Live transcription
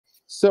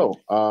So,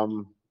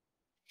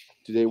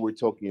 today we're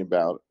talking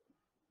about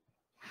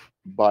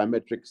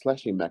biometric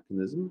slashing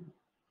mechanism.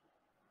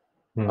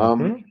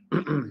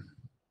 Mm-hmm.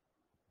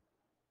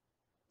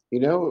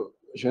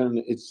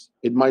 Shannon,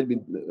 it might be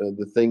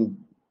the thing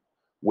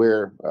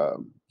where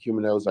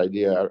Humanode's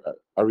idea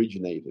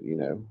originated.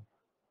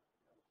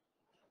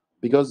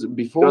 Because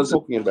before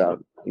talking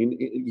about,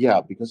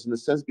 because in a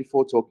sense,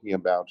 before talking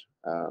about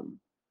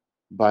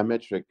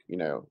biometric,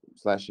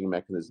 slashing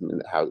mechanism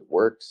and how it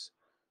works,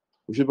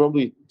 we should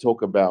probably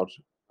talk about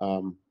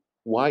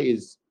why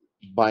is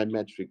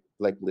biometric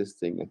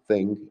blacklisting a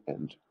thing,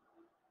 and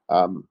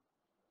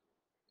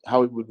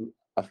how it would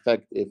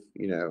affect if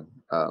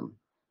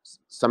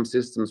some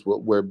systems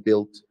were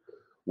built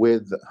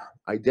with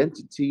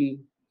identity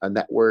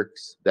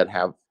networks that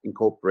have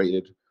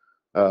incorporated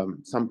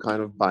some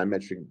kind of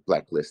biometric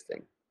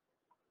blacklisting.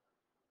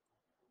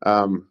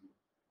 Can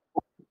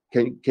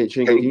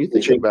you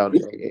think about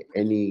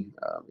any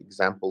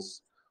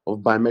examples of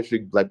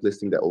biometric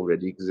blacklisting that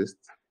already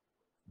exists?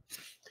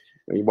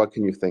 I mean, what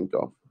can you think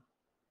of?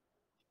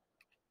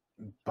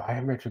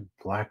 Biometric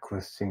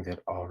blacklisting that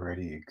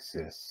already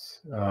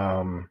exists.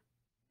 I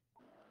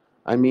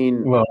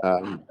mean, Well,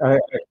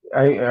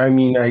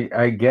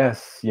 I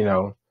guess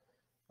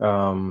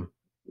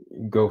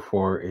go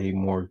for a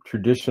more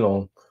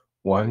traditional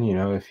one.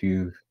 If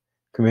you've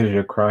committed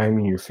a crime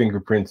and your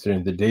fingerprints are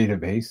in the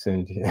database,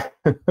 and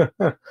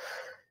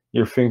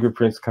your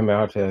fingerprints come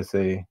out as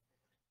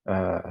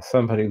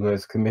somebody who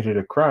has committed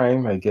a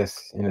crime, I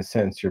guess in a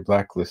sense you're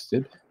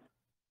blacklisted.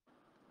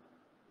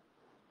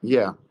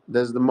 Yeah,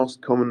 that's the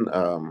most common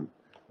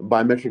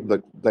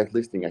biometric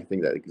blacklisting I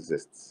think that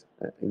exists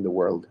in the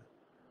world.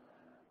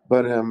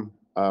 But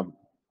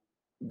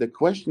the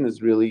question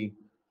is really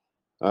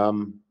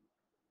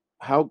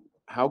how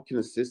can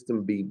a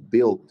system be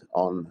built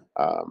on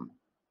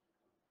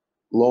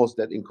laws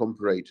that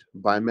incorporate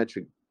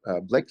biometric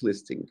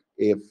blacklisting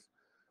if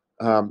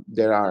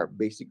there are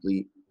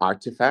basically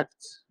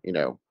artifacts?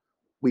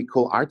 We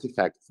call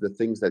artifacts the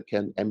things that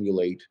can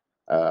emulate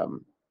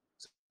some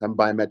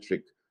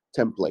biometric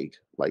template,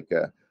 like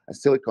a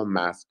silicon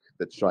mask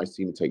that tries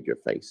to imitate your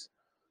face.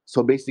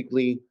 So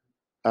basically,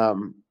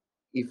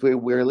 if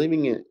we're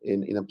living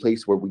in a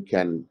place where we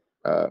can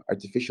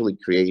artificially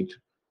create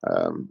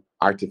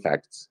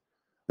artifacts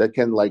that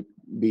can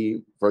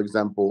be, for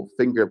example,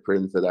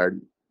 fingerprints that are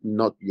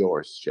not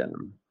yours,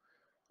 Shannon.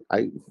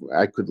 I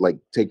could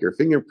take your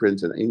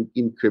fingerprints and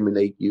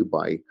incriminate you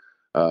by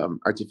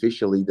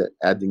artificially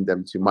adding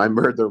them to my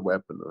murder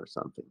weapon or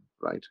something,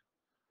 right?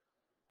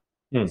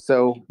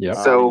 So, Yep.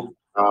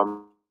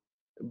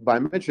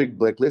 biometric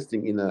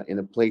blacklisting in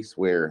a place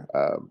where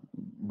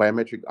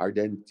biometric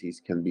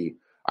identities can be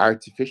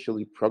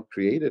artificially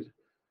procreated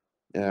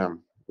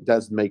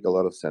does make a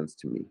lot of sense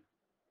to me.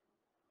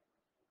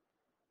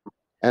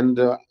 And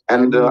I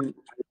mean,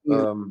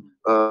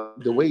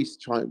 the ways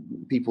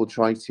people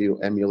try to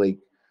emulate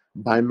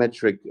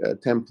biometric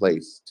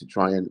templates to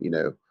try and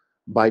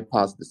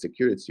bypass the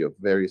security of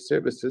various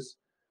services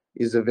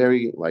is a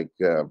very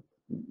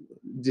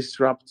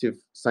disruptive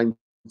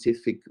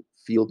scientific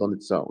field on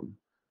its own,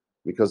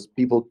 because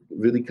people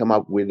really come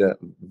up with a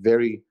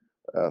very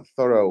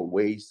thorough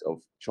ways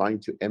of trying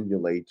to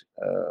emulate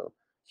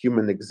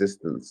human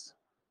existence.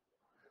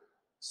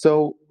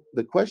 So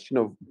the question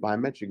of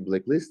biometric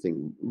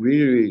blacklisting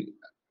really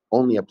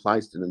only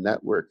applies to the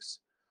networks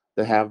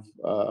that have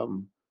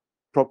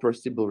proper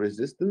Sybil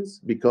resistance,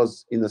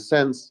 because in a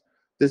sense,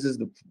 this is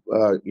the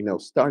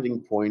starting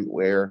point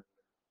where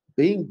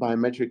being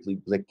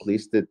biometrically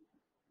blacklisted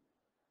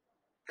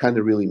kind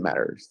of really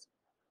matters.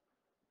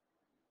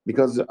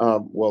 Because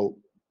well,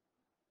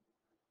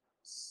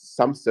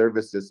 some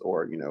services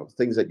or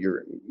things that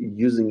you're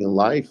using in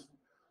life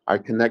are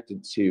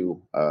connected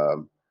to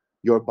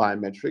your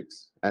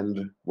biometrics,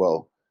 and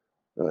well,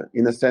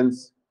 in a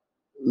sense,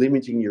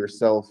 limiting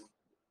yourself,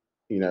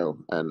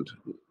 and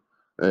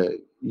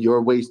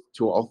your ways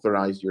to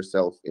authorize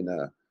yourself in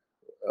a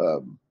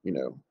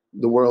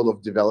the world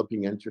of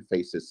developing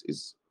interfaces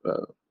is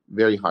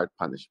very hard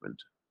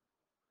punishment.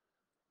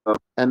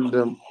 And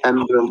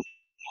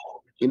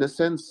in a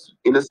sense,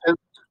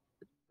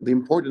 the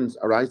importance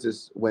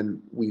arises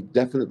when we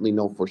definitely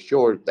know for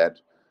sure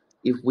that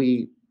if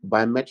we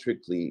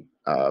biometrically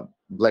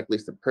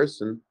blacklist a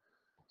person,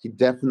 he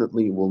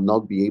definitely will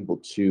not be able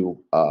to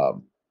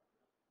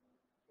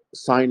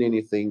sign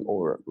anything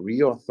or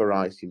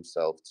reauthorize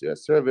himself to a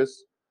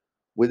service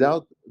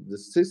without the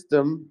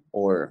system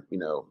or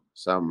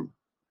some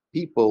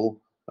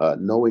people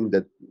knowing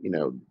that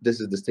this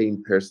is the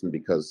same person,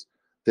 because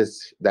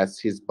that's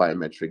his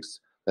biometrics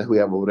that we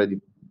have already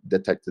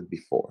detected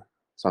before,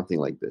 something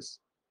like this.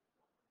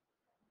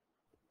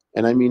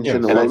 And I mean, Yes.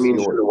 Shannon,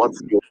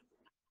 what's your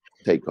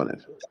take on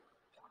it?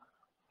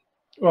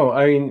 Well,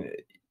 I mean,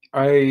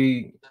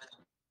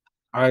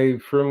 I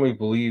firmly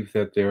believe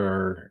that there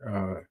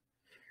are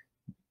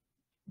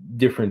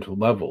different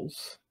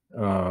levels.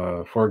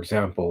 For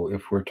example,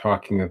 if we're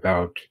talking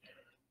about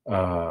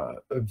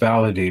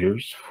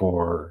validators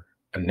for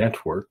a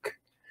network,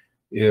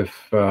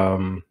 if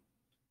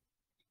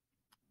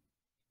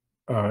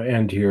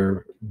and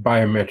your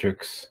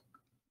biometrics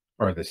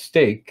are the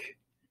stake,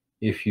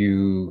 if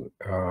you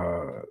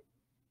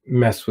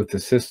mess with the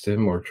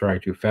system or try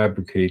to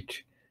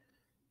fabricate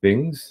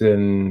things,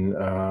 then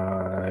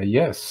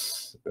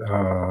yes,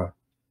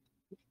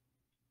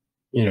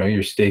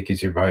 your stake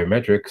is your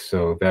biometrics,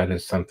 so that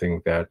is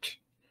something that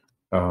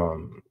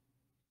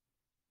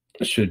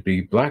should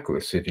be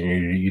blacklisted,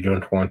 and you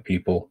don't want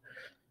people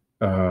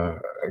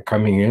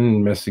coming in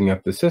and messing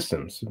up the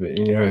systems. But,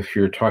 if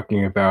you're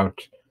talking about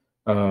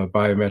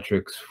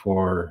biometrics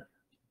for,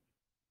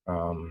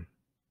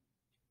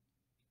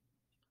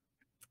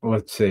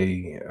 let's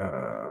say,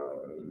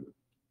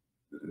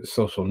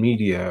 social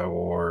media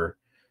or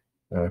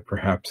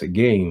perhaps a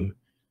game,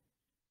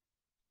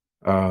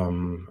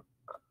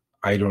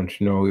 I don't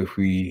know if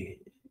we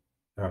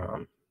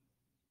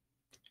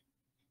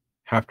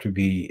have to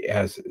be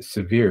as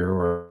severe,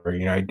 or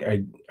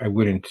I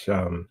wouldn't.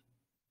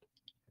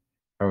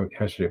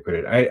 How should I put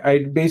it?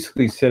 I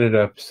basically set it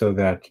up so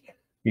that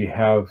we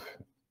have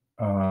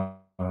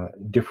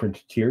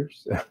different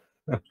tiers.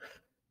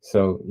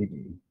 So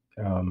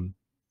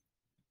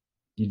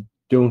you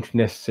don't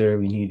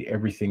necessarily need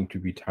everything to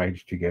be tied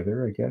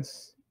together, I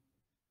guess.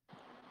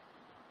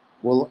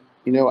 Well,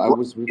 I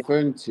was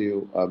referring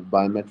to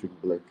biometric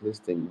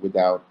blacklisting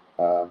without,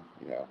 um,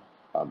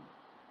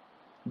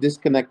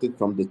 disconnected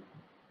from the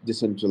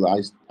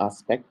decentralized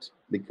aspect,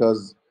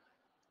 because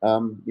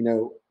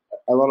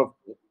a lot of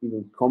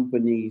even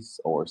companies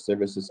or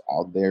services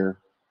out there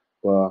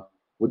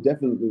would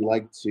definitely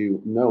like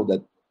to know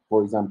that,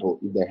 for example,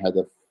 if they had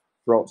a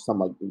fraud, some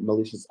like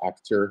malicious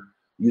actor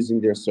using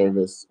their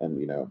service,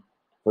 and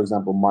for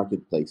example,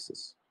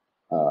 marketplaces.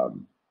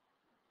 Um,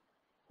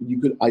 you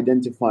could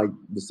identify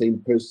the same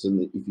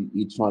person if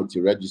he tried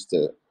to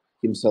register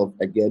himself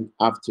again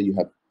after you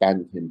have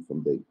banned him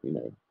from the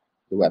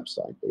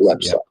website,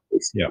 basically,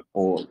 Yeah.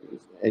 or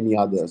any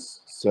other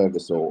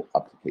service or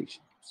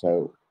application.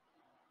 So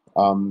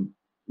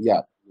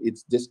yeah,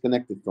 it's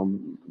disconnected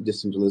from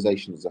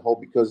decentralization as a whole,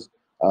 because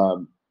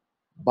um,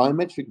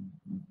 biometric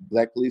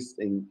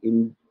blacklisting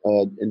in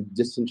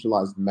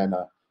decentralized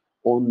manner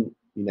on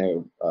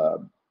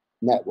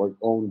network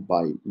owned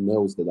by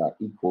nodes that are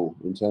equal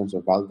in terms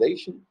of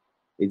validation,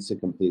 it's a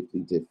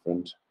completely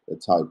different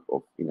type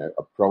of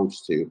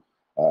approach to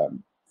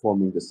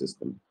forming the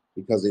system,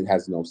 because it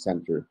has no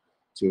center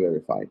to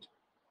verify it.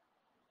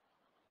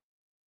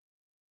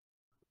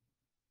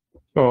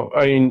 Well,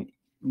 I mean,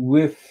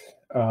 with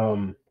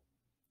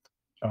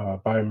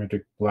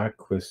biometric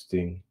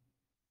blacklisting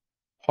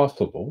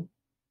possible,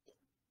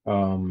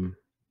 um,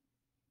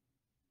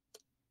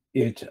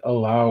 it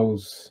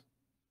allows,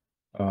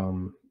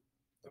 um,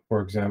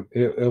 for example,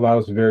 it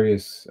allows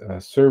various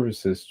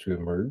services to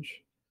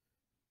emerge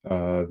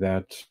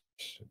that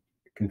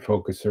can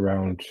focus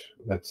around,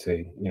 let's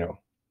say,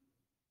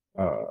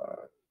 uh,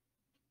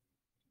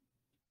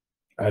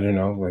 I don't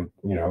know, like,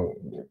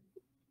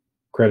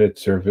 credit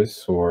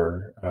service,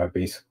 or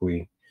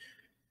basically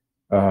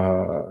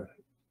uh,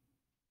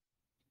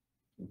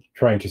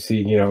 trying to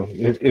see,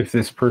 if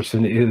this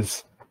person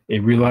is a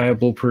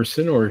reliable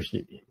person, or if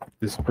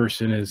this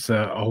person is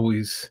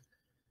always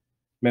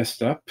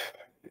messed up,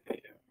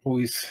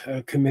 always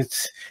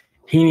commits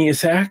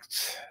heinous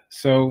acts.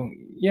 So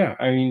yeah,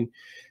 I mean,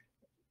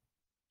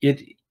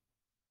 it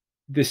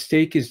the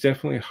stake is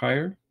definitely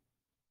higher,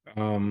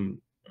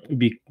 um,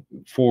 be,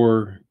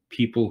 for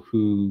people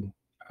who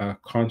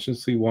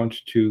consciously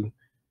want to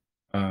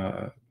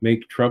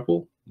make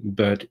trouble,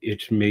 but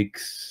it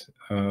makes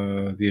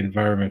the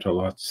environment a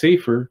lot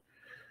safer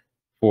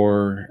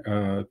for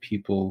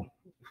people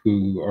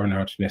who are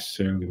not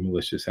necessarily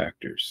malicious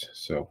actors.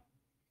 So,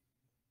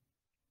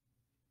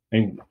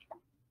 and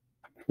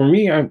for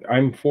me,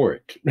 I'm for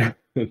it.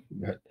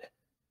 But,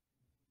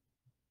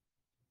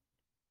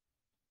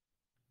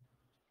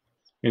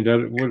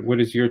 and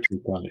what is your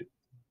take on it?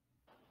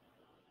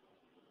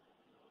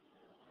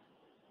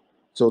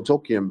 So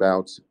talking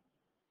about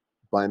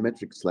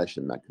biometric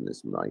slashing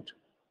mechanism, right?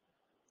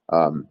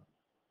 Um,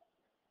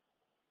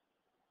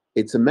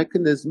 it's a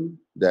mechanism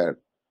that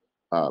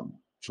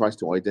tries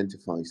to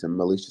identify some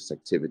malicious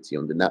activity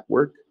on the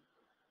network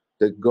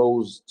that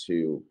goes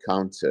to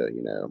counter,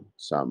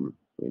 some,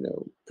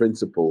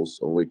 principles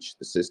on which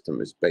the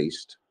system is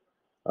based,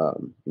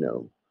 and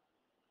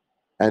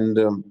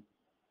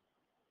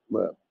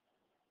well,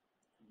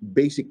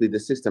 basically the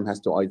system has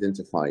to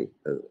identify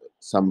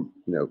some,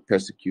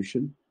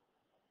 persecution,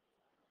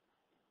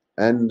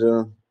 and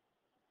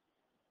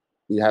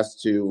it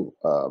has to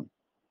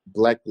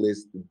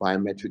blacklist the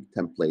biometric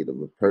template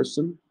of a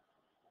person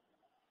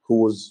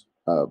who was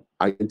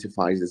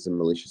identified as a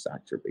malicious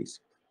actor,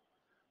 basically.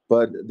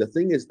 But the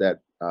thing is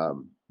that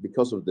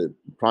because of the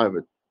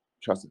private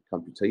trusted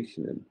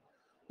computation and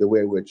the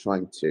way we're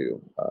trying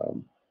to, uh,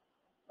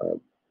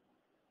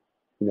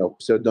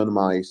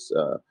 pseudonymize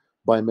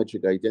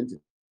biometric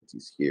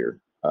identities here,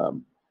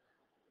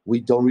 we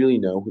don't really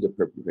know who the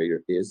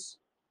perpetrator is,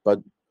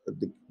 but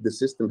the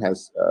system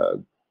has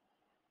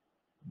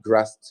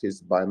grasps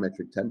his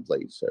biometric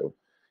template. So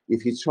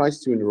if he tries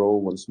to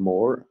enroll once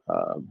more,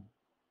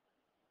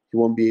 he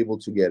won't be able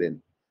to get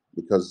in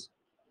because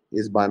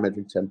his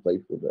biometric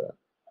template would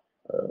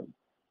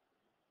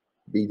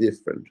be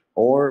different.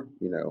 Or,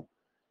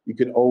 you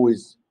can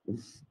always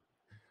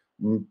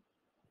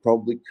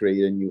probably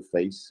create a new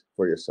face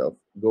for yourself,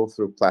 go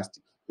through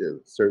plastic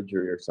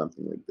surgery or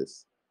something like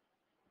this.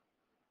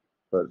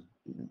 But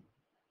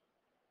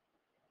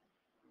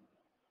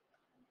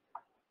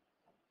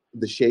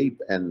the shape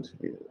and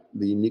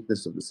the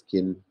uniqueness of the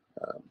skin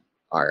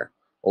are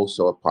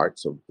also a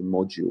part of the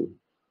module,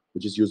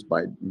 which is used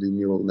by the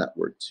neural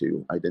network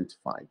to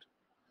identify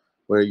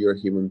whether you're a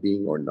human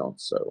being or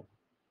not. So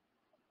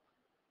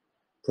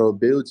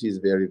probability is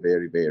very,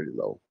 very, very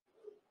low.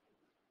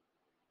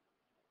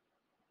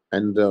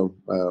 And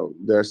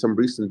there are some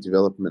recent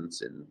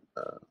developments in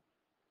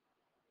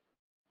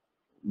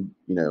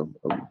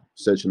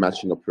search and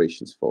matching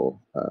operations for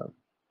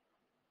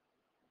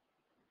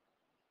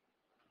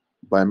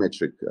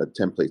biometric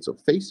templates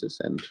of faces,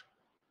 and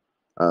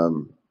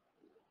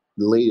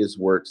the latest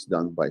works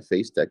done by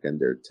FaceTech and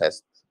their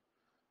tests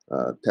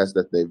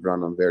that they've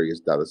run on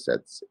various data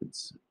sets.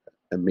 It's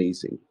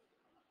amazing.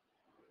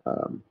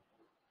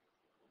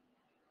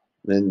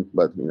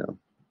 But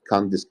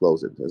can't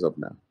disclose it as of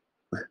now.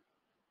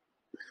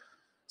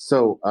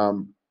 So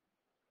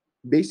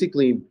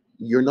basically,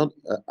 you're not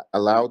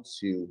allowed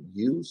to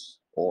use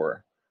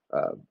or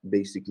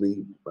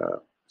basically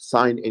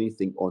sign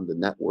anything on the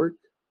network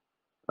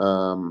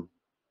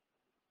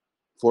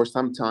for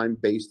some time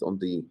based on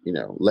the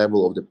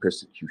level of the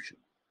persecution.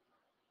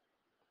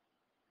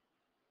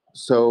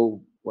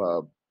 So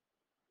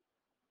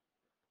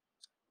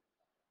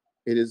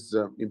it is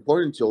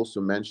important to also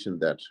mention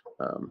that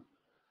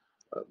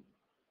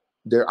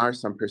there are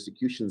some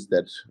persecutions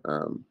that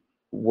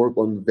work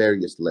on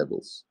various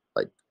levels.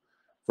 Like,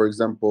 for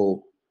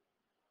example,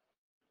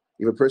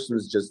 if a person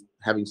is just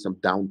having some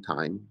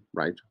downtime,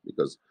 right?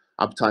 Because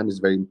uptime is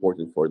very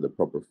important for the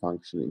proper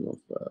functioning of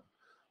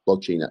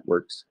blockchain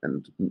networks,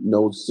 and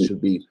nodes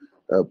should be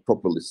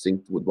properly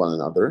synced with one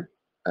another.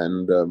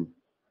 And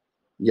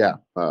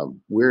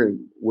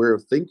we're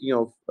thinking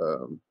of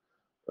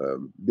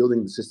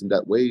building the system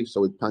that way,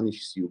 so it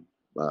punishes you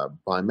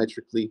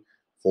biometrically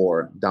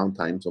for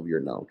downtimes of your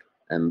node.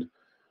 And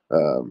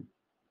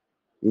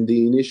in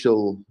the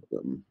initial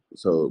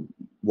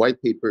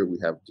white paper, we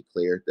have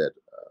declared that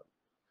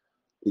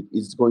it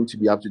is going to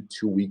be up to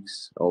 2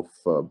 weeks of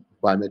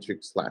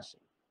biometric slashing.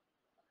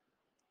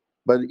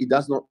 But it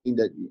does not mean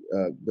that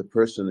the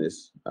person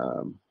is,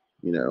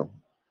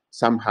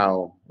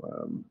 somehow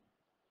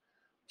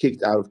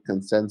kicked out of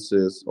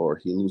consensus, or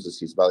he loses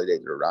his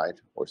validator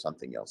right, or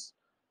something else.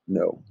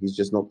 No, he's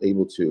just not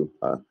able to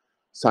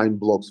sign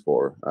blocks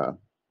for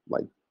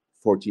like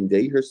 14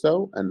 days or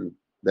so, and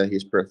then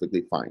he's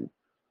perfectly fine.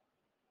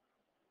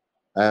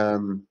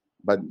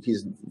 But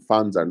his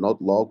funds are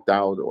not locked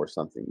out or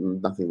something.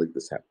 Nothing like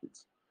this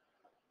happens.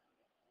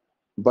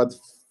 But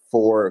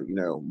for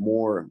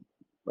more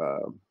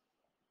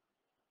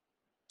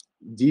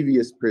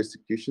devious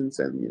persecutions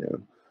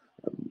and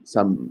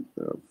some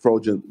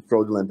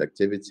fraudulent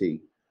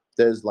activity,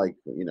 there's like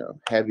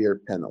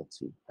heavier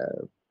penalty.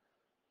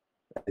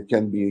 It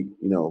can be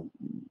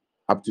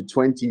up to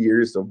 20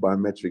 years of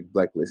biometric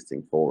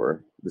blacklisting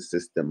for the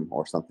system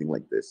or something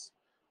like this,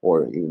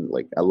 or even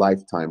like a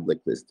lifetime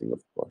blacklisting,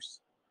 of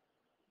course.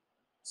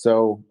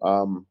 So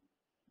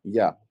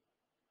yeah,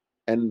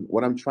 and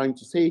what I'm trying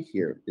to say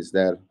here is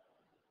that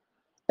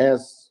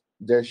as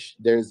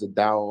there's a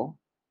DAO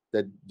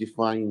that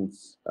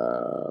defines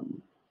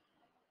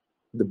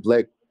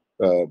the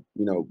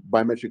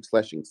biometric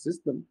slashing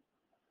system,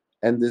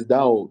 and this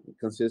DAO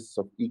consists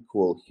of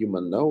equal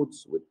human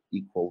nodes with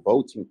equal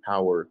voting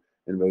power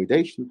and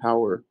validation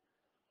power,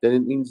 then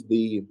it means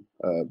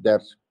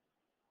that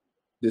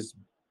this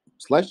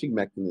slashing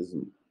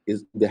mechanism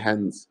is in the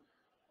hands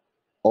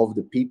of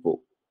the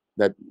people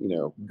that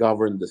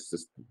govern the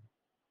system,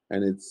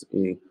 and it's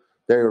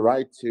their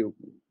right to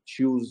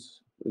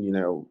choose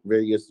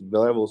various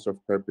levels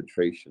of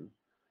perpetration,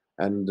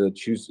 and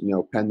choose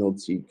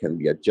penalty can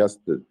be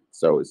adjusted,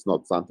 so it's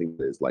not something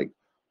that is like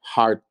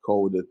hard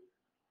coded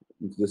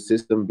into the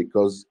system,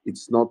 because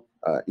it's not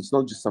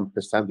just some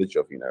percentage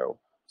of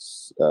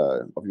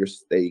of your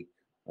stake,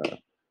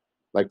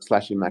 like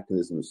slashing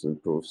mechanisms to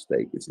improve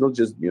stake. It's not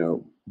just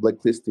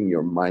blacklisting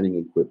your mining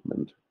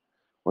equipment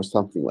or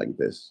something like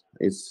this.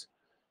 It's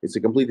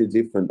a completely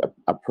different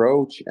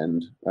approach,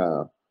 and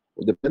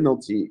the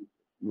penalty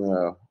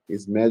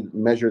is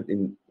measured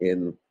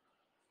in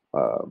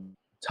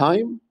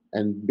time,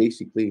 and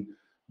basically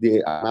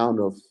the amount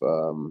of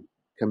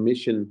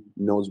commission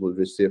nodes will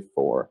receive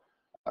for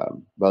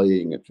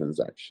validating a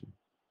transaction.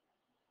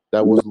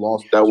 That was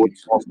lost due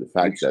to the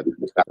fact that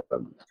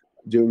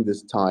during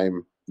this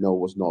time, node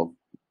was not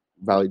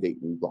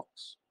validating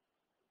blocks.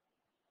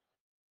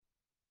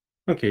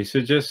 Okay, so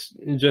just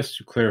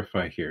to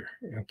clarify here,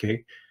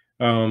 okay,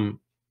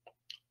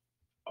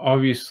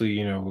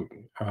 obviously,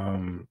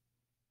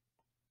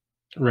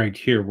 right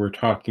here we're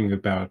talking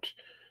about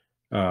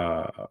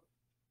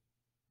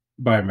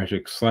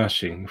biometric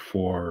slashing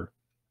for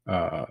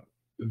uh,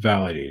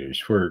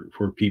 validators,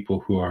 for people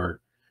who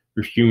are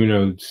for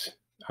humanoids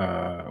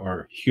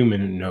or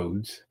human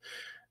nodes,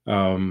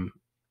 um,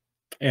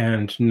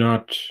 and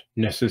not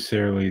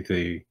necessarily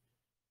the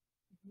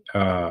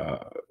uh,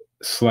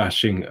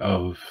 slashing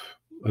of,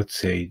 let's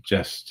say,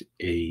 just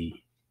a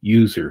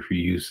user who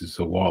uses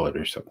a wallet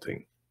or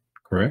something,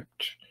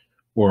 correct?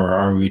 Or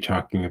are we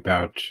talking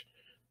about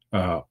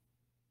uh,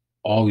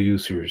 all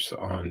users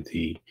on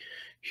the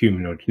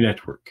Humanode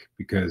network?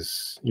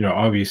 Because,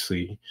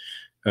 obviously,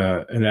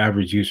 an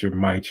average user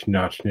might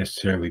not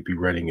necessarily be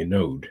running a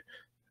node.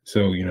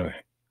 So,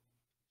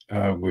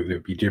 would there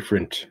be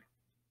different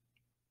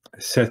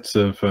sets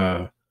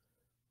of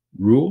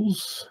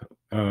rules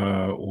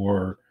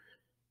or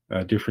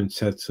different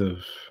sets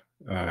of,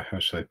 how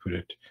should I put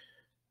it,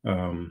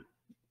 um,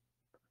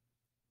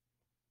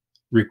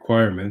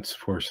 requirements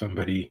for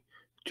somebody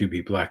to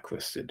be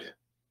blacklisted?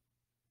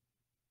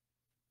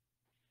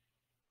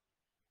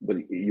 But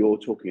you're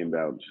talking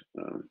about,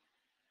 can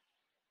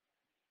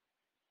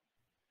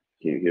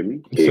you hear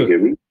me? Can you hear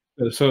me?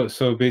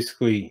 So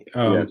basically,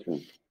 Yeah, so,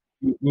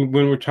 when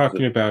we're so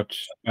talking about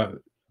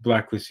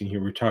blacklisting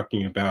here, we're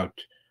talking about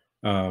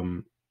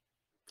um,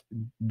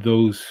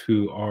 those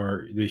who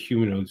are the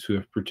humanoids who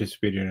have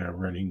participated in our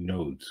running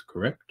nodes,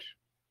 correct?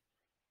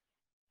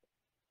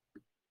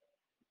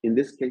 in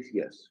this case,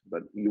 yes,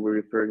 but you were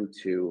referring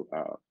to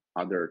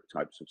other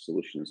types of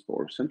solutions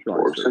for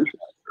centralized services.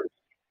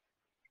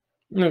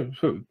 No,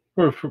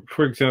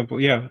 for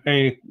example, yeah, I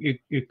mean,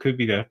 it could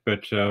be that,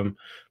 but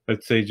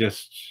let's say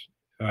just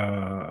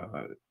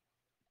uh,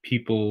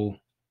 people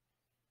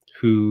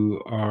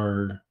who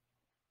are,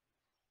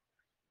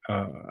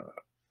 uh,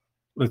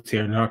 let's say,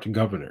 are not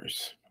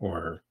governors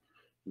or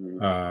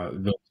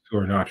Mm. those who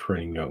are not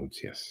running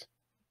nodes. Yes.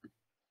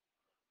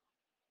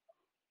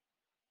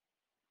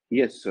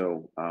 Yes,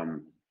 so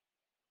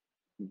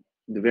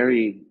the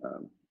very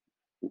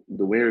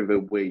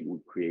the way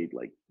you create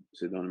like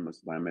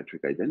pseudonymous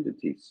biometric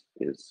identities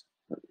is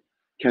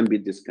can be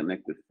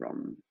disconnected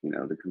from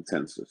the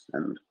consensus,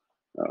 and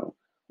uh,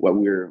 what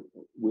we're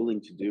willing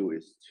to do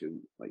is to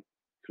like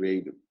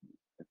create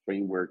a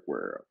framework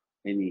where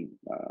any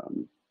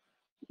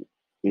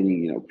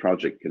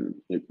project can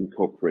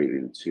incorporate it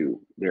into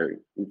their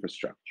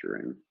infrastructure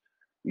and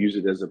use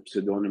it as a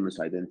pseudonymous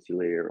identity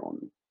layer on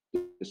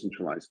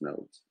decentralized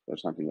nodes or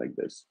something like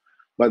this.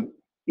 But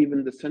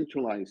even the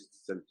centralized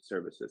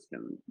services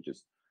can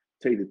just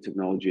take the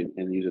technology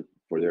and use it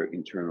for their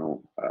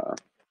internal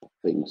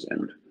things.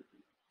 And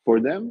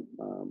for them,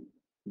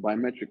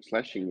 biometric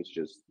slashing is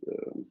just,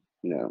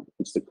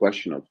 it's the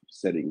question of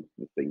setting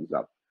the things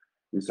up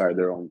inside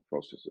their own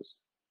processes.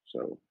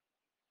 So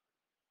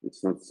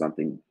it's not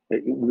something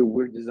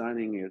we're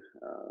designing it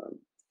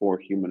for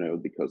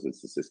Humanode because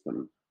it's a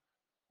system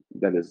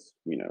that is,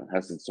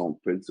 has its own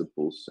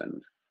principles, and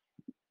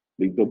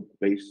they build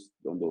based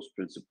on those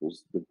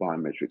principles. The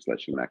biometric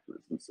slashing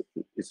mechanism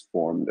is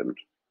formed, and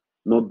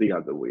not the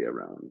other way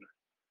around.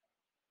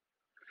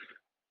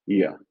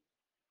 Yeah,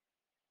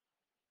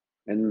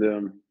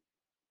 and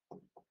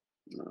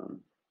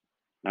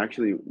I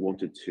actually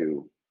wanted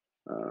to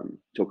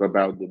talk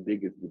about the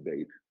biggest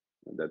debate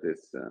that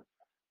is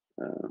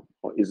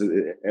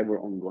ever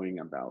ongoing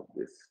about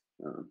this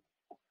uh,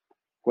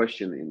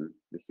 question in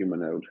the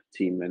Humanode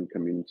team and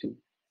community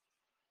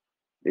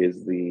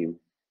is the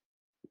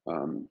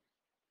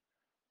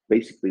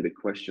basically the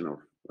question of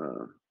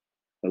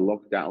a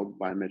locked out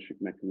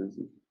biometric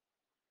mechanism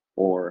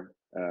or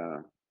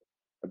a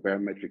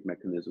biometric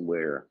mechanism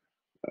where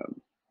um,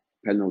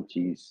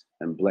 penalties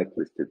and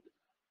blacklisted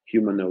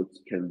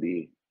humanoids can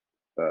be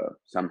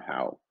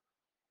somehow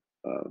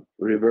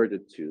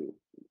reverted to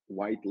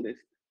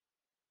whitelist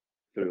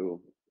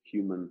through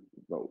human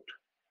vote.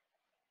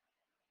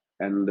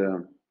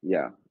 And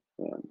yeah,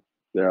 um,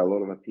 there are a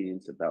lot of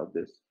opinions about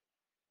this,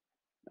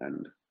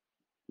 and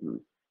mm,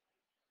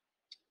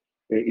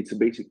 it's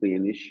basically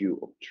an issue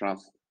of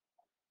trust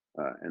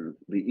and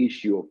the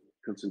issue of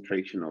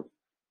concentration of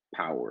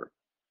power.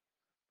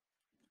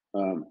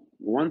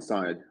 One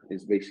side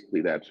is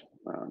basically that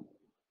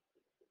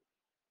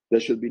there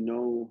should be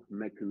no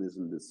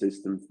mechanism in the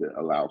systems that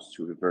allows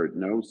to revert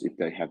nodes if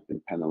they have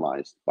been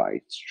penalized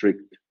by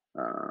strict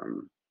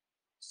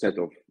set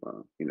of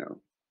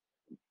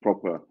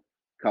proper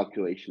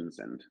calculations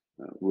and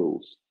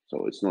rules.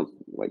 So it's not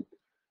like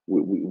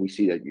we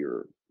see that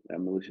you're a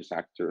malicious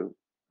actor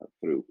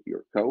through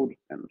your code,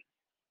 and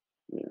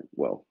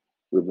well,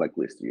 we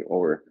blacklist you,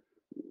 or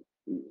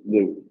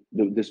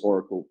this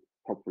oracle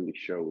properly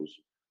shows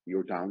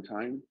your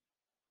downtime.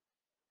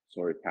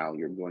 Sorry, pal,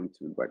 you're going to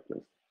the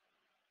blacklist.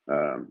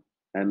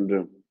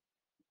 And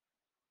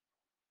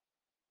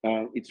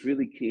it's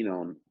really keen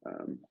on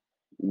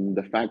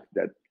the fact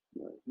that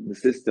the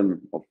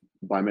system of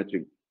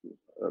biometric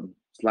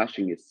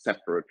slashing is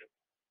separate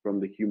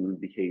from the human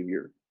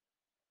behavior,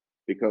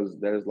 because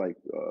there's like,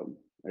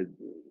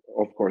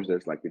 of course,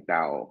 there's like a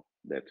DAO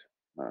that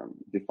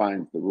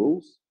defines the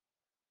rules,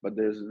 but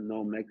there's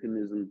no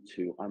mechanism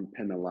to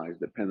unpenalize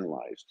the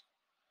penalized.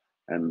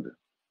 And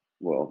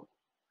well,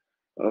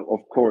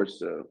 of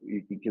course,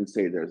 you can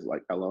say there's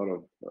like a lot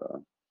of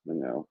you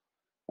know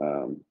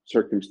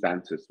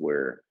circumstances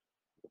where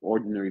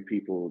ordinary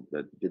people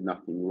that did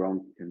nothing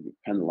wrong can be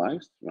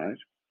penalized, right?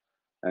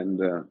 And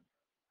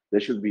there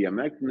should be a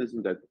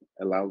mechanism that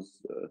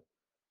allows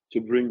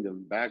to bring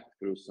them back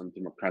through some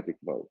democratic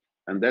vote.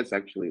 And that's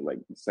actually like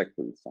the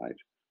second side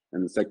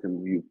and the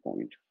second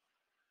viewpoint.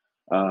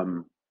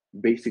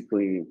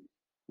 Basically,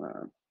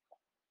 uh,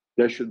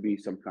 there should be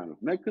some kind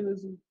of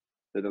mechanism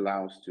that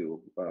allows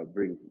to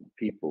bring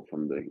people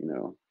from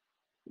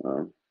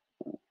uh,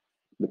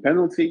 the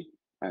penalty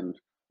and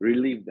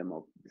relieve them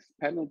of this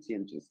penalty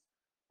and just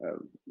uh,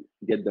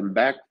 get them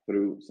back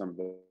through some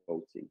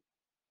voting.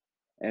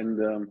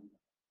 And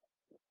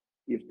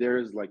if there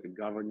is like a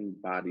governing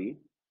body,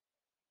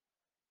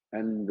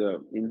 and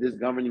in this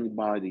governing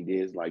body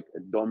there is like a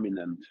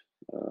dominant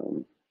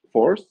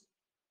force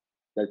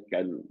that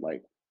can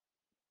like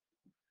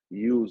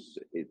use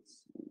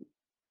its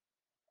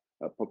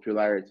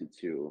popularity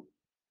to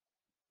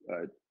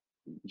uh,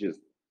 just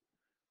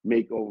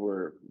make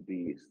over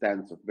the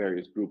stance of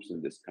various groups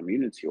in this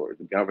community or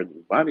the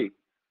governing body,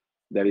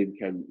 that it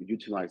can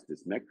utilize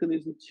this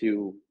mechanism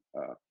to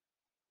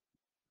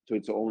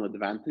its own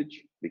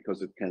advantage,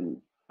 because it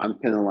can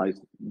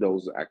unpenalize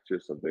those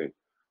actors of the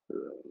uh,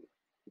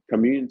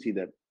 community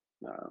that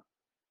uh,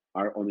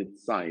 are on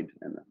its side,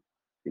 and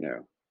you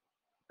know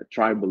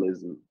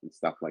tribalism and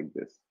stuff like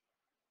this.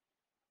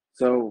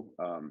 So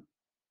uh,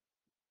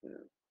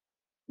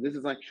 this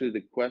is actually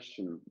the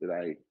question that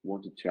I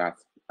wanted to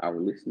ask our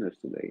listeners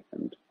today,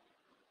 and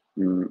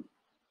mm,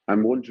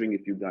 I'm wondering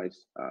if you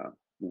guys,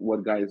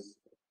 what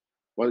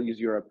is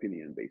your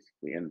opinion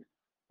basically, and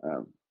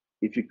um,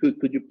 if you could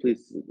you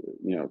please,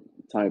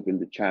 type in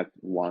the chat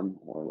one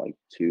or like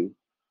two,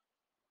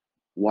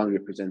 one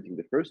representing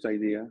the first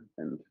idea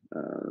and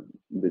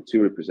the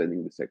two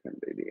representing the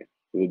second idea.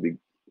 It would be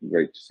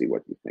great to see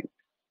what you think.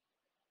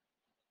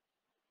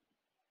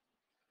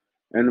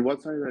 And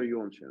what side are you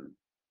on, Shannon?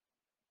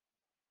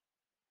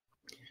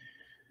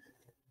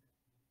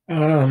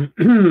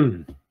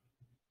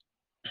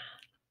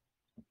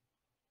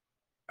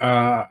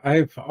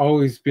 I've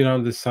always been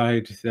on the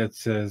side that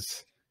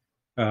says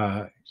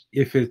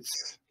if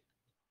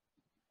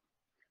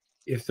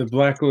the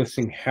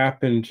blacklisting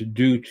happened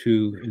due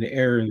to an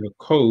error in the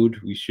code,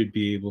 we should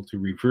be able to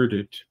revert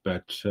it.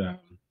 But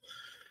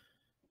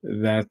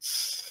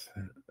that's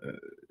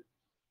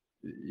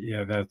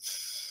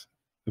that's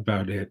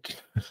about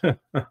it.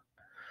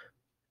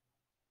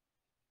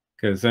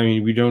 Because I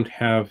mean, we don't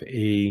have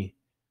a.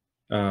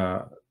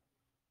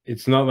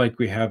 It's not like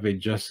we have a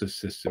justice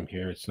system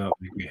here. It's not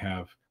like we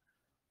have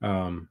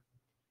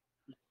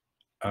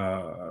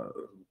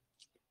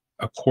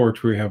a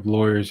court where we have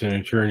lawyers and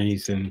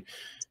attorneys and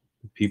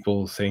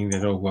people saying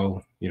that, oh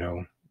well,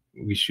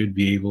 we should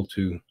be able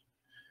to.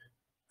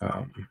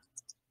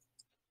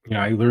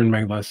 I learned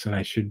my lesson.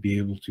 I should be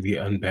able to be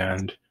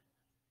unbanned.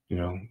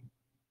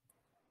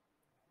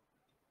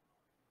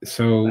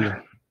 So.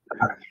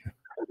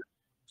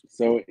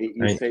 So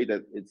you say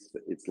that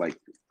it's like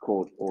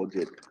court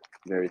audit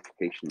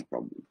verification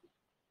problem.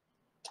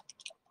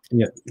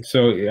 Yeah.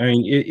 So I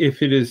mean,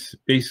 if it is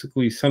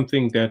basically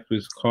something that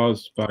was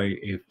caused by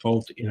a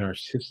fault in our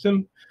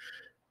system,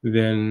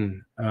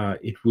 then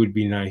it would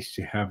be nice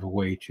to have a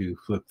way to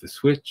flip the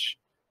switch.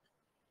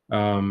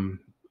 But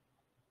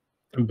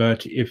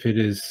if it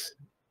is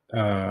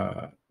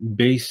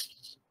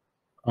based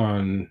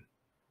on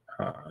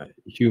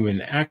human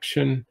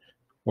action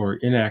or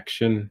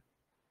inaction,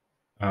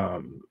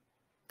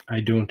 I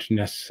don't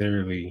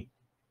necessarily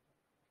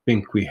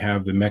think we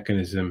have the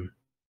mechanism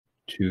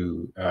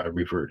to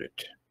revert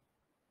it.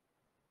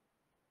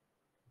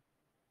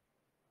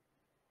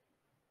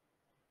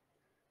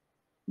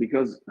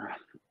 Because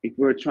if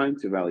we're trying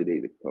to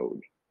validate the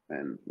code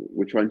and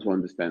we're trying to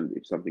understand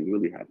if something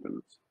really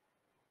happens,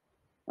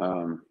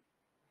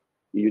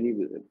 you need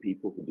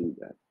people to do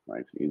that,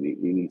 right? You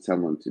need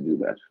someone to do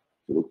that,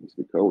 to look into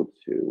the code,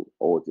 to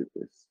audit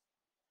this.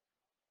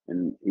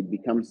 And it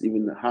becomes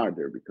even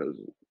harder because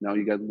now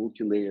you got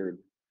multi-layered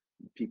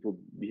people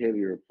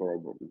behavior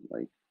problems.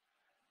 Like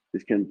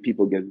this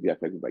people get to be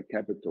affected by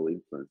capital,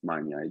 influence,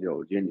 money,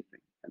 ideology,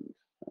 anything. And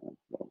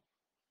well,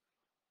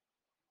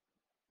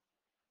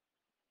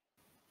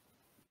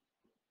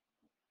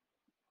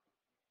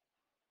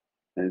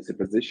 and it's a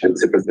position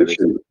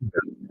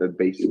that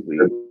basically,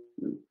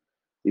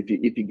 if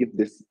you give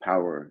this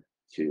power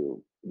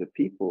to the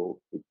people,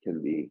 it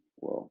can be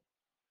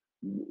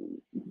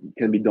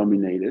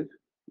dominated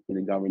in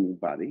a governing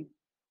body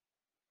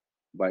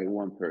by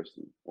one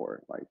person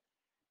or like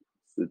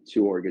the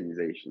two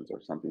organizations or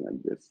something like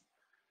this,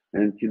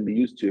 and it can be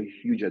used to a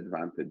huge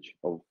advantage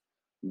of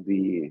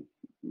the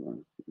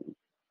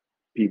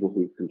people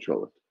who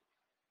control it.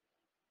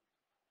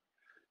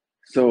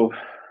 So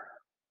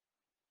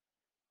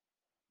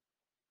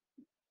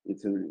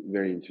it's a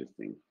very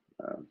interesting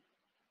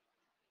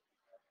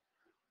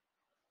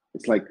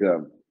it's like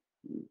a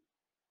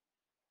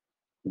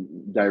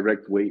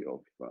direct way of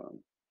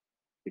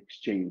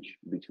exchange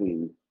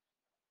between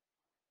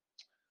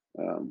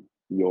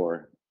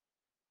your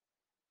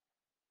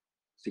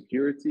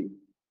security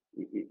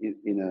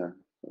in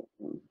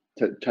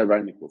a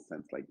tyrannical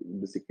sense, like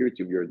the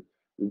security of your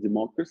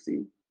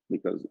democracy,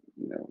 because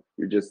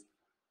you're just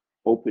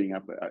opening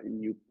up a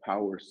new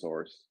power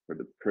source for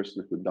the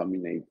person who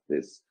dominates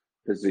this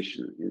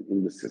position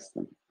in the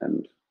system.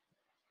 And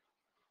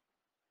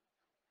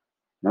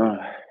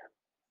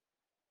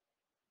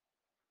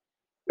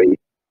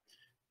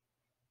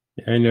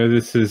I know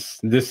this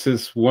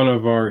is one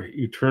of our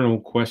eternal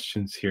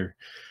questions here,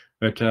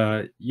 but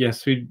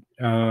yes, we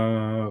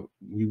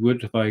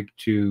would like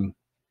to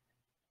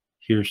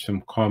hear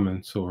some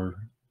comments or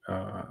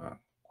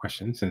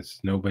questions, since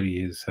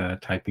nobody is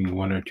typing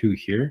 1 or 2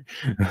 here.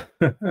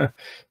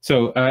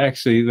 So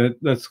actually,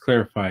 let's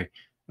clarify.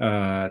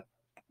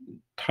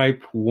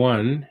 Type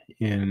 1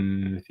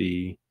 in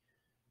the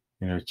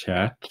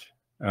chat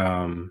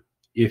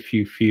if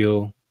you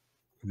feel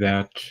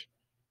that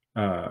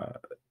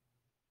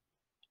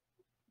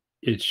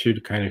it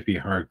should kind of be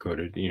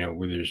hard-coded,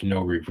 where there's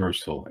no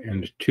reversal.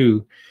 And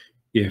 2,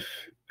 if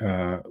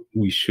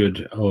we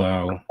should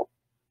allow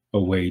a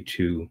way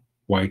to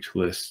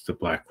whitelist the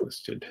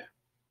blacklisted.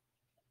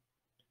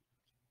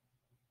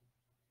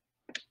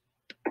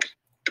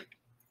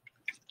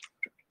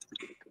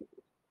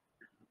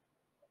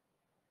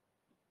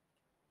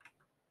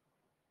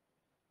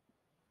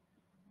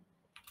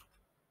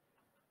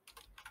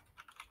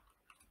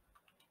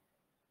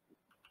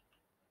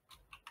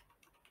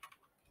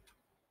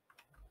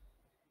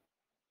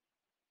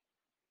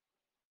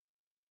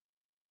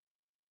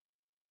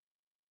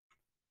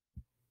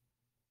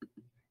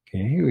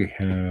 Okay, we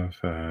have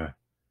a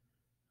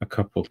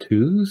couple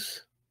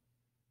 2s,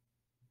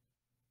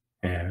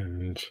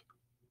 and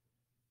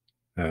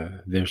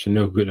there's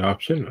no good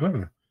option.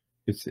 Oh,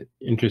 it's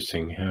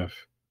interesting.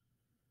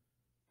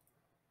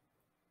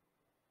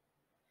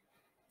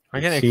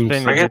 I can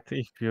explain a bit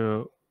if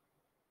you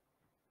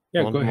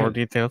want more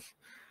details.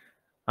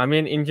 I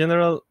mean, in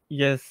general,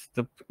 yes,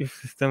 if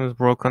system is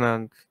broken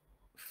and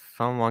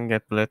someone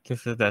get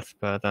blacklisted, that's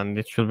bad, and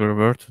it should be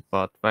reverted.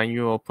 But when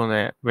you open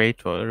a way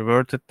to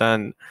revert it,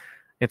 then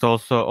it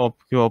also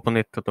you open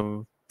it to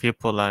the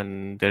people,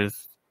 and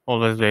there's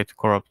always a way to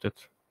corrupt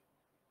it.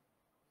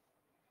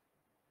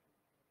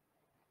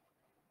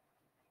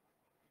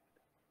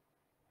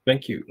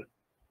 Thank you.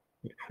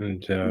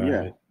 And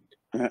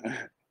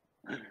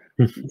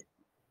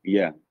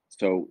yeah.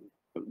 So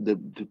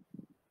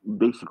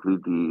basically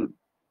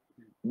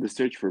the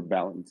search for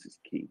balance is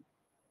key.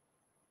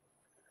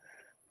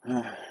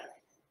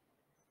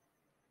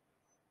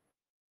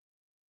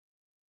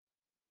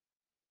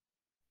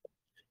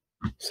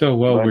 So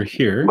while we're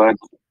here,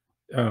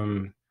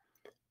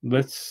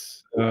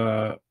 let's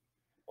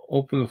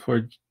open the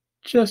floor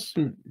just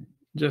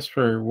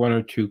for 1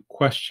 or 2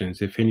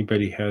 questions. If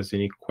anybody has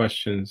any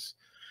questions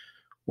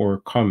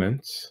or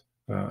comments,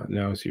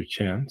 now is your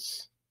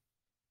chance.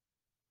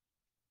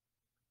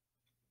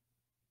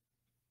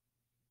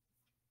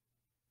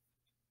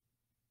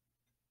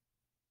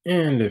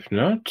 And if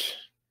not,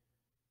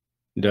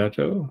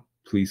 Dato,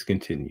 please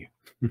continue.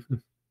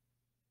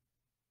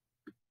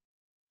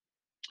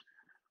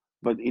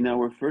 But in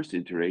our first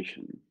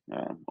iteration,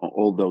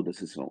 although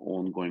this is an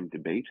ongoing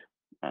debate,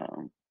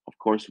 of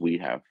course we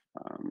have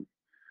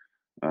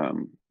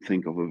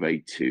think of a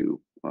way to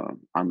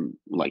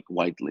unlike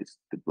whitelist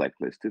the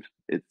blacklisted.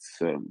 It's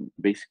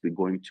basically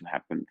going to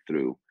happen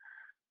through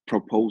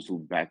proposal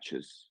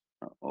batches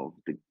of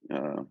the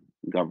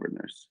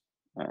governors,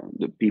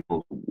 the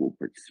people who will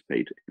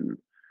participate in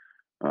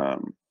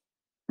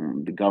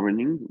the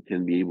governing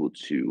can be able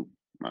to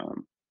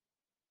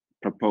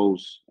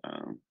propose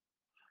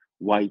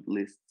white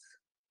lists,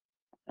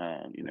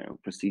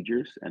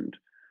 procedures, and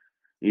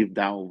if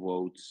DAO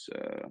votes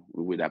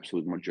with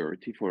absolute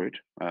majority for it,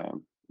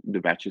 the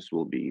batches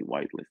will be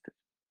whitelisted.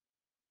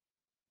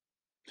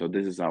 So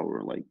this is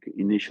our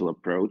initial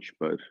approach,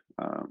 but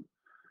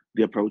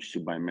the approach to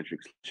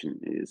biometric slashing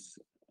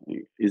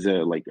is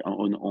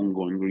an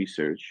ongoing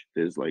research.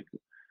 There's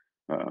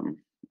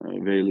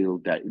very little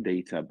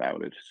data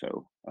about it.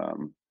 So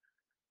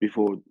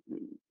before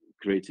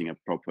creating a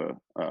proper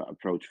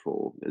approach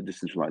for a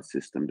decentralized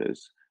system,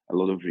 there's a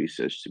lot of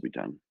research to be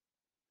done.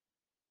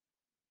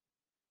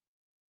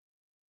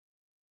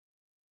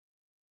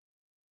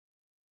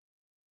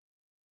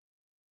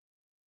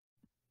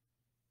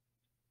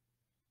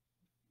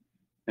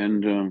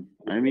 And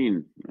I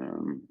mean,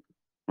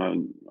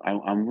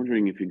 I'm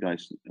wondering if you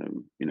guys,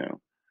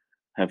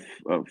 have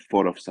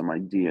thought of some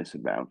ideas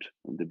about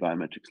the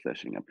biometric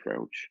slashing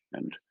approach,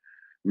 and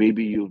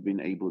maybe you've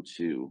been able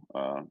to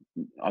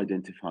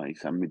identify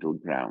some middle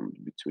ground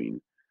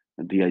between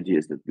the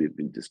ideas that we've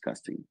been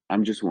discussing.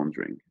 I'm just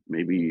wondering,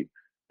 maybe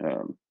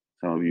some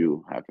of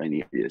you have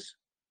any ideas,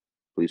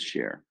 please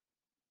share.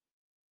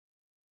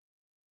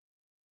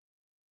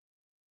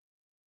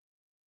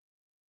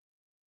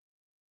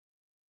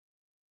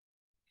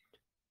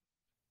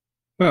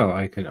 Well,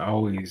 I can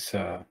always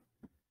go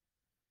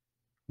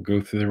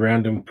through the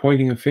random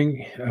pointing of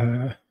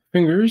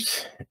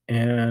fingers,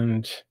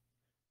 and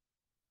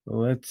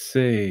let's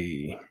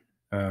say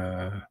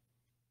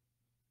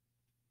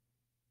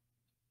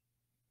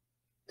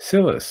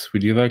Silas,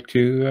 would you like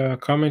to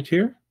comment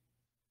here?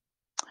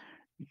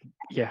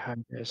 Yeah, hi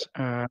guys.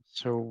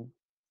 So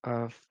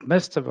I've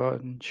missed a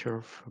bunch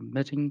of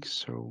meetings,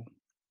 so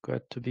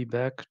glad to be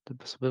back. The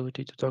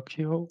possibility to talk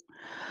to you all.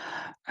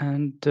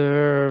 And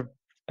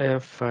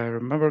if I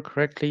remember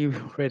correctly, we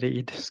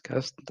already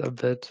discussed a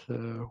bit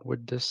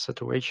with this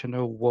situation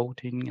of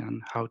voting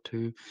and how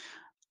do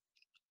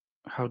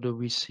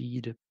we see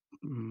the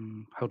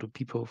how do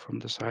people from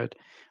the side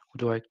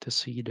would like to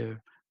see the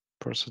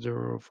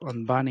procedure of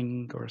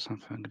unbanning or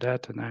something like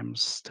that. And I'm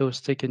still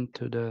sticking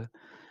to the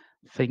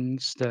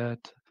things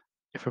that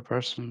if a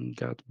person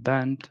got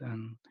banned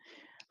and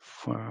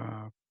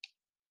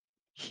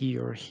he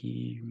or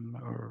him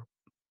or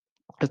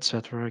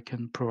etc.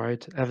 can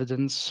provide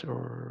evidence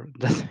or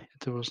that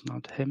it was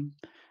not him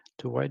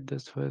to white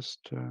this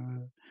list,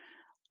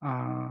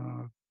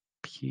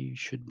 he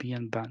should be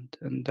unbanned.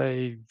 And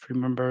I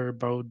remember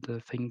about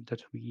the thing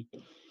that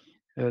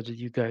that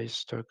you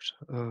guys talked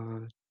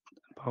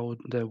about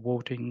the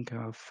voting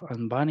of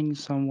unbanning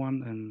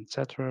someone and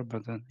etc.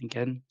 But then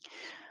again,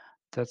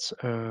 that's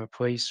a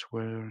place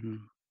where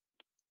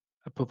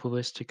a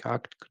populistic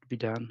act could be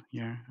done.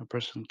 Yeah, a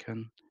person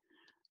can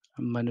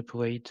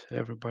manipulate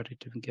everybody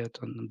to get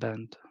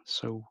unbanned.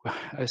 So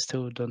I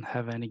still don't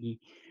have any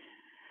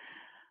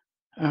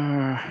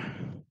uh,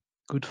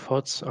 good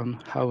thoughts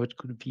on how it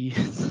could be.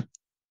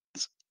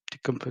 It's too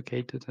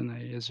complicated, and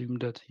I assume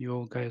that you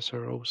all guys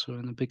are also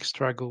in a big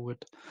struggle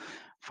with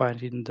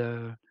finding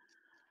the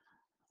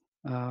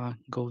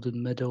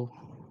golden middle,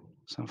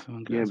 something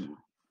like Yeah, that.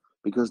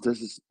 because this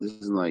is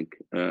like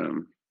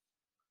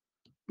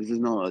this is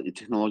not a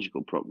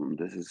technological problem.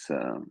 This is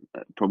a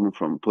problem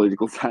from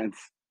political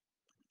science.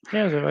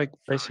 Yeah, so like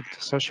basic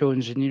social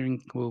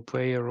engineering will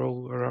play a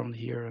role around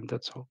here, and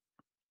that's all.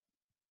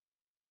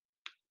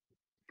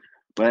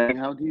 But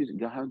how do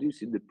you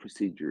see the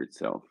procedure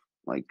itself?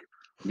 Like,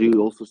 do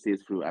you also see it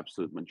through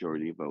absolute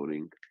majority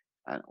voting,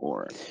 and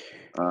or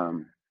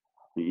um,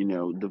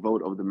 the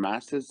vote of the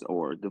masses,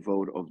 or the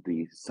vote of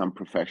the some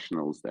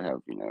professionals that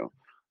have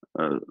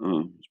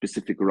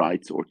specific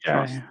rights or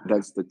trust? Yeah,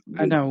 That's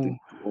I know.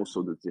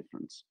 also the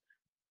difference.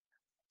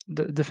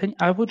 The thing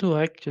I would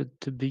like it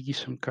to be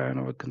some kind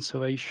of a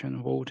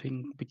consolation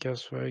voting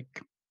because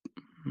like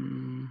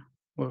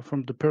well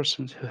from the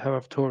persons who have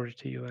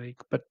authority like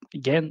but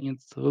again it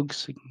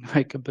looks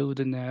like a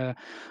building a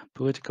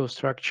political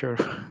structure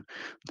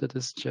that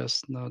is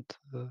just not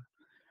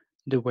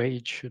the way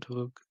it should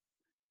look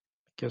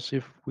because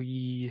if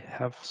we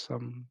have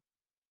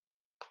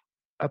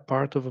a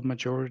part of a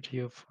majority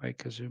of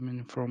like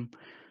assuming from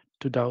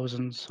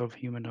 2000s of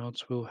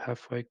humanoids will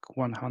have like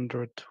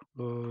 100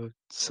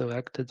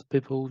 selected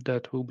people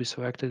that will be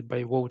selected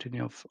by voting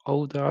of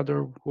all the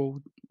other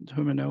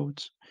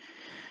humanoids,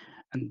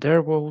 and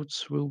their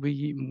votes will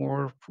be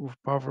more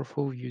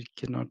powerful. You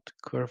cannot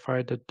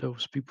clarify that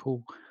those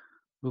people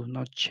will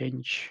not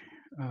change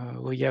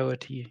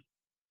loyalty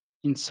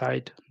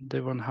inside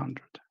the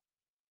 100.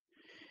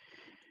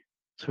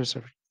 So it's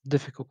a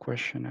difficult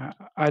question.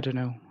 I don't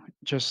know.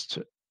 Just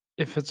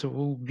if it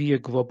will be a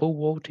global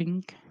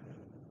voting.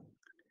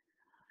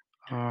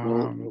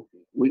 Well,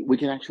 we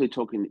can actually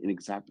talk in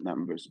exact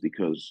numbers,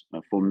 because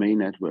for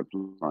mainnet we're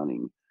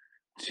planning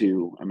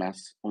to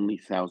amass only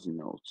 1,000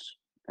 nodes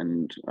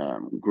and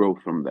grow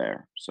from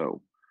there.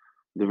 So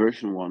the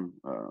version one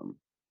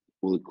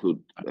will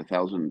include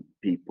 1,000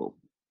 people,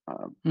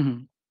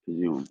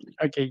 presumably.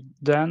 Okay,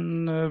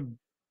 then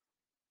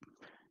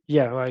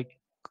yeah, like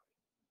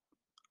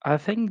I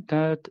think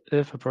that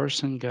if a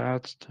person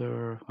got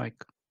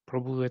like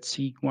probably let's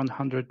see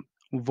 100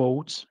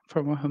 votes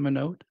from a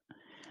humanoid,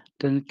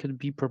 then it could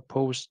be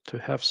proposed to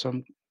have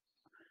some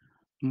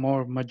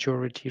more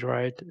majority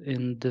right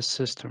in this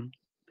system.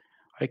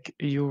 Like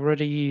you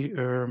already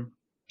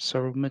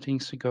several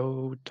meetings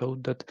ago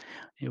told that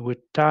with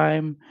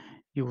time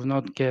you will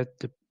not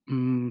get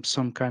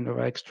some kind of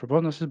extra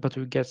bonuses, but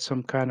you get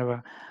some kind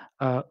of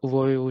a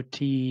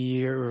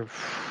loyalty or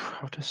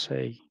how to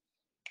say.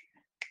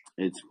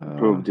 It's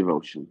proof of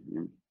devotion.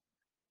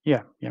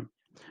 Yeah, yeah.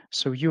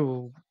 So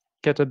you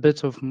get a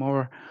bit of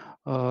more.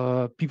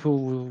 People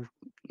will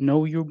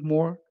know you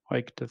more.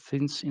 Like the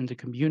things in the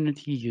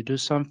community, you do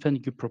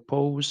something, you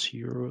propose,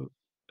 you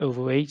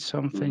evaluate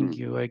something,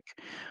 you like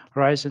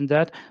rise in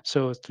that.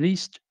 So at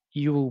least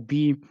you will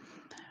be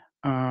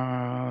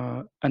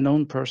a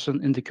known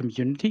person in the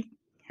community.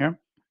 Yeah.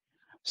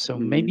 So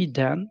maybe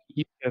then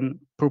you can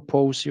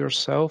propose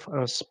yourself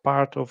as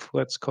part of,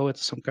 let's call it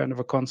some kind of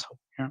a council.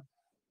 Yeah.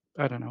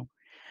 I don't know.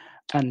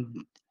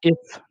 And if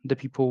the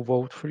people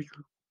vote for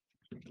you,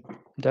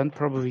 then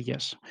probably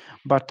yes.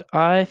 But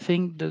I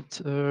think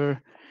that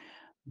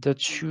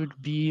that should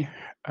be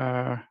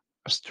a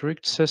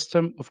strict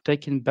system of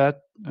taking back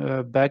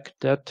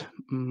that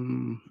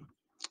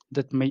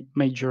that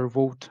major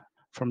vote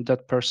from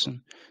that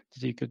person,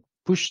 that you could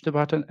push the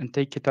button and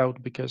take it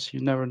out, because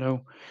you never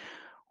know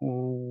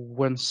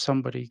when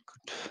somebody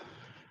could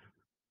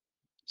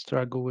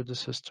struggle with the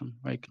system.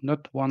 Like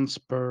not once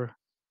per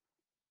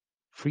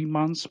 3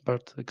 months,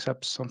 but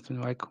except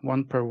something like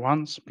one per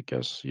once,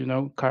 because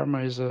karma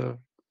is a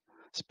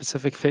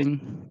specific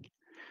thing.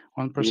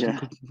 One person Yeah,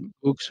 could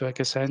book like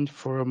a cent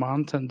for a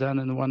month, and then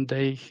in one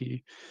day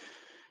he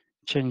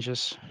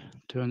changes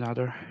to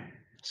another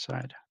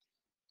side.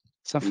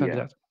 Something like yeah,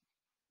 that.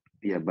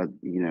 yeah. But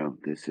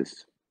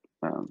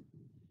um,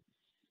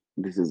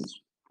 this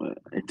is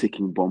a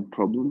ticking bomb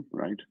problem,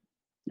 right?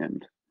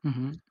 And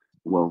Hmm.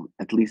 well,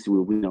 at least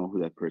we know who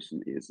that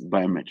person is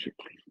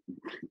biometrically.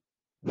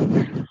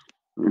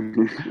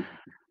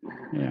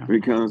 Yeah.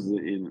 Because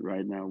in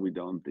right now we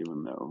don't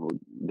even know who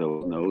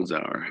those nodes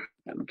are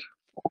and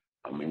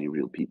how many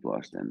real people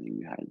are standing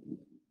behind them.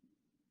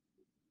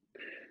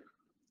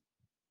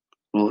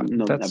 Well, But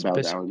not that's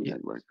about our basically it.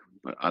 network,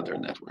 but other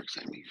networks,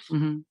 I mean.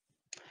 Hmm.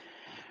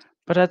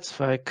 But that's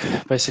like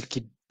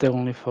basically the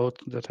only thought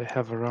that I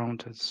have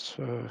around. It's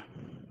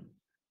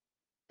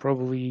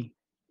probably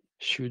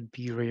should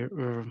be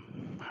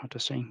how to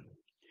say,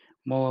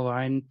 more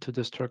aligned to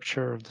the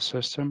structure of the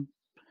system,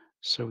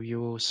 so you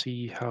will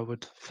see how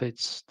it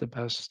fits the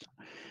best.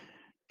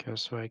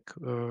 Because like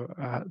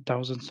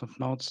thousands of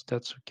nodes,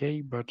 that's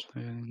okay, but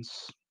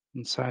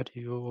inside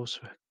you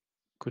also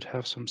could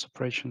have some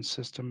separation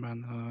system,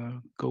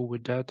 and go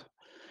with that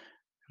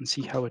and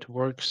see how it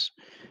works.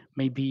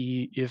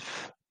 Maybe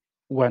if,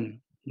 when,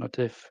 not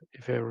if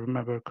I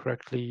remember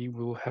correctly,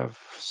 we will have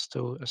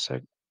still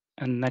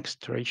a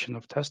next iteration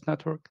of test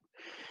network.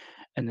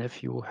 And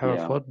if you have a Yeah,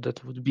 thought,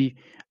 that would be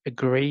a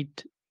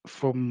great,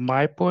 from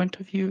my point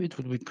of view, it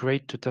would be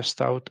great to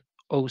test out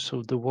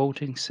also the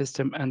voting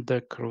system and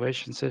the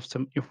correlation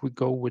system if we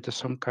go with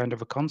some kind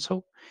of a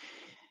console.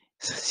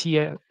 See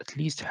at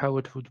least how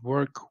it would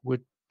work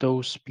with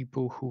those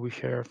people who we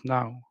have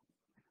now.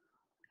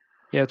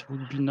 Yeah, it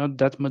would be not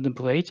that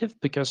manipulative,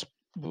 because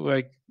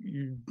like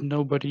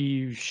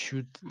nobody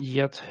should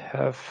yet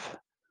have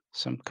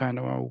some kind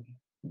of a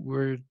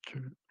weird,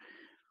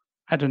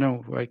 I don't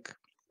know, like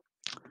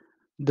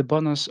the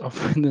bonus of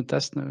the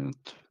test node,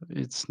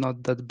 it's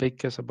not that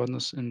big as a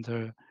bonus in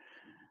the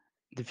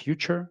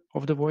future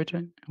of the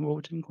voting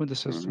when the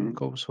system hmm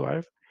goes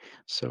live.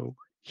 So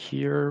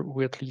here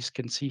we at least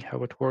can see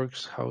how it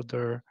works, how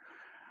the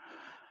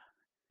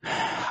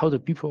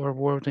people are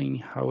voting,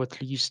 how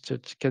at least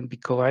it can be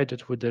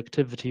collided with the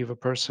activity of a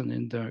person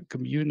in the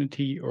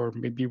community, or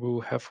maybe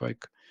we'll have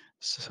like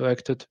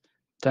selected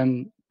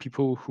 10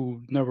 people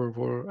who never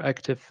were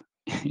active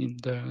in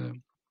the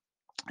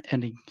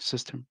any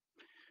system.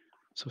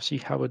 So see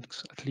how it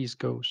at least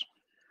goes.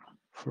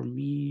 For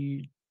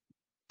me,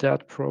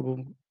 that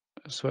problem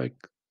is like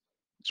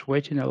it's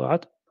waiting a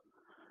lot,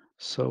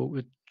 so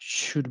it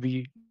should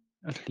be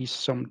at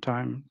least some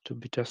time to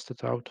be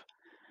tested out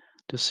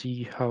to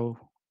see how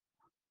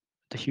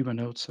the human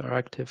nodes are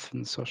active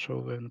in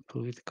social and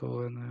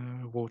political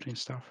and voting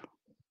stuff.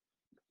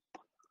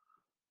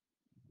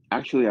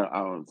 Actually,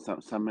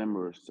 some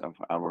members of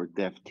our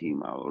dev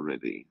team are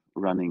already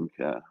running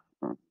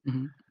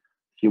Hmm.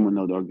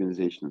 humanoid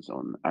organizations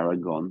on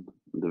Aragon,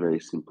 the very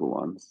simple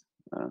ones.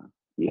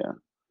 Yeah,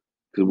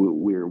 because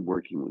we're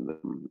working with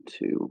them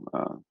to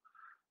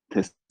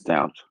test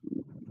out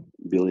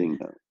building,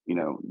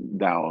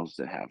 DAOs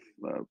that have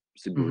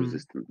Sibyl Hmm.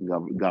 resistant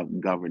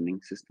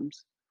governing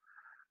systems.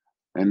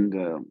 And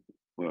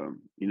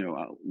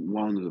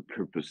one of the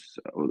purpose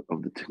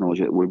of the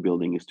technology that we're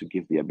building is to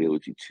give the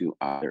ability to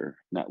other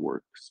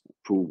networks,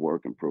 proof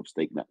work and proof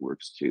stake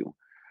networks, to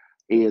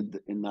add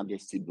another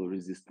Sibyl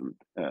resistant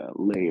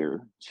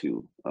layer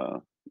to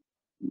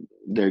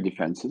their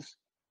defenses.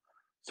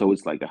 So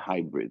it's like a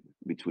hybrid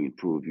between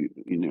proof,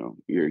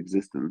 your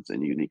existence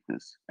and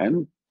uniqueness,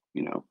 and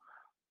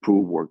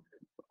proof work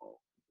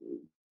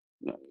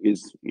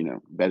is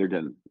better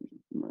than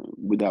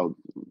without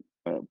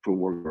proof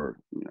work, or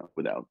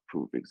without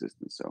proof of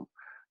existence. So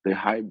the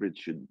hybrid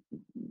should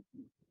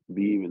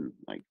be even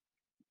like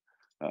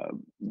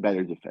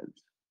better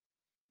defense.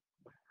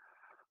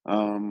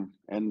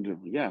 And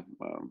yeah,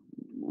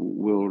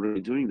 we're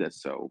already doing that.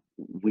 So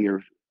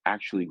we're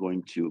actually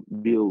going to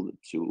build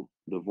to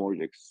the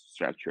vortex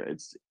structure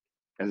as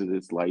it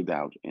is laid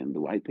out in the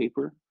white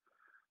paper.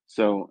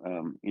 So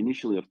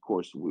initially, of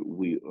course,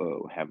 we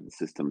have the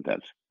system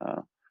that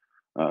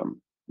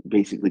um,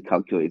 basically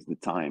calculates the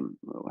time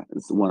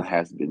one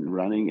has been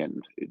running,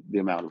 and the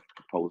amount of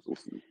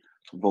proposals and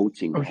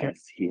voting Oh, that here.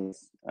 he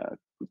has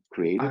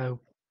created. I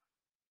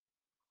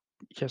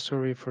Yeah,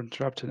 sorry for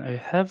interrupting. I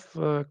have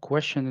a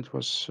question. It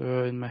was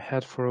in my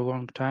head for a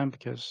long time,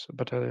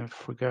 but I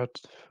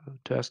forgot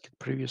to ask it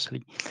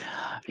previously.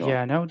 Sure.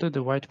 Yeah, I know that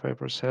the white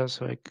paper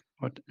says like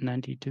what,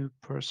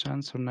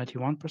 92% or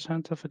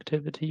 91% of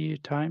activity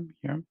time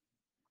here,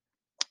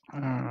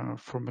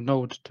 from a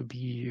node to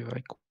be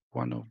like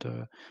one of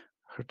the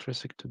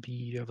characteristic to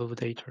be a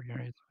validator,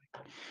 right?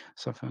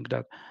 something like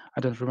that.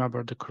 I don't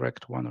remember the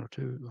correct one or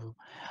two.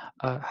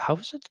 How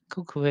is it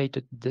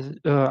calculated?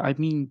 I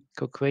mean,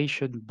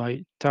 calculation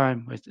by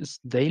time. Is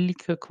daily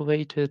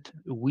calculated,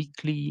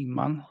 weekly,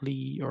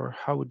 monthly, or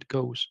how it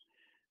goes?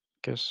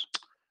 Because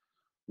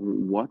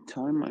what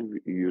time are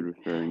you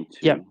referring to?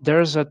 yeah,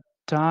 there's a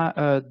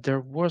time.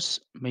 There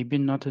was maybe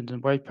not in the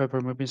white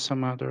paper. Maybe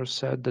some others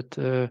said that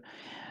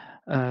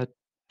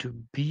to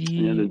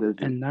be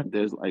an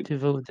there's like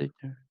active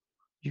auditor,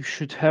 you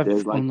should have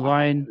there's like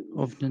online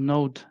of the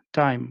node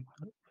time.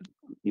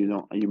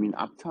 you mean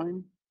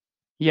uptime?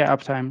 Yeah,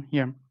 uptime.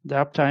 Yeah, the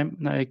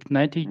uptime like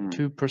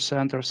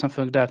 92% or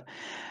something like that.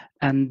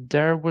 And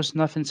there was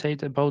nothing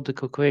said about the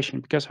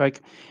calculation because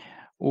like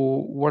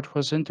what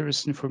was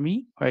interesting for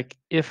me, like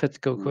if it's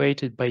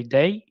calculated by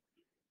day,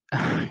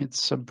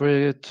 it's a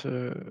bit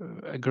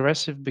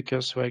aggressive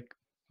because like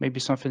maybe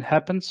something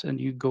happens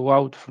and you go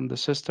out from the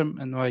system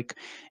and like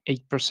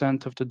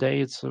 8% of the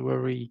day it's a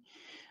very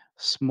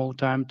small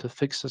time to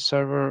fix a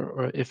server,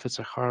 or if it's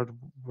a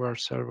hardware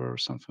server or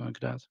something like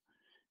that.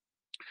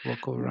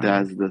 Local running.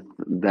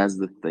 That's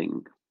the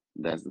thing.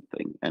 That's the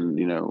thing.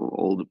 And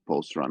all the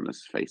post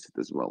runners face it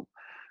as well.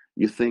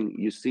 You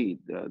see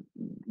the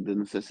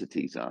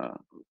necessities are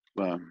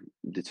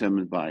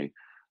determined by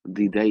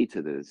the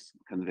data that is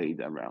conveyed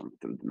around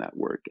through the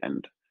network,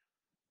 and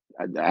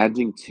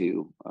adding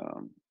to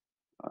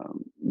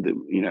the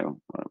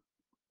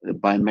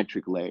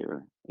biometric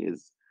layer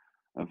is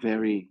a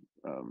very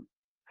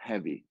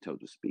heavy, so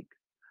to speak.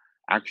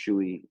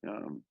 Actually,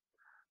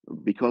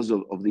 because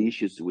of the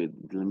issues with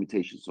the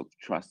limitations of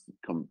trusted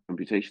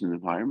computation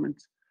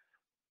environments,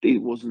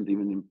 it wasn't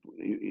even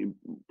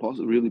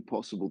really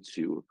possible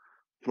to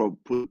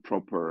put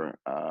proper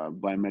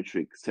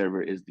biometric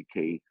server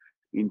SDK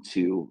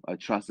into a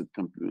trusted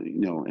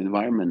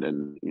environment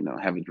and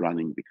have it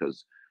running,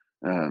 because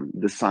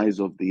the size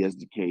of the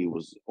SDK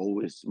was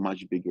always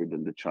much bigger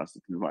than the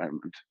trusted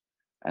environment,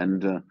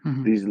 and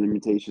these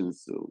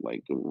limitations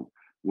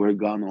were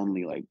gone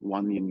only like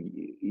 1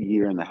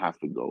 year and a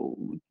half ago.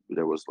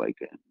 There was like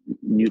a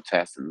new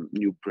tests and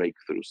new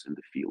breakthroughs in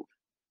the field.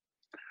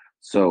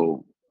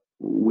 So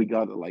we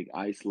got like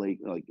Ice Lake,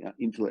 like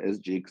Intel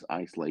SGX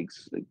Ice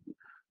Lakes,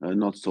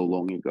 not so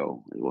long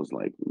ago. It was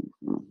like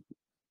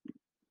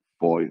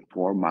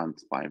 4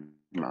 months, 5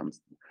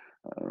 months.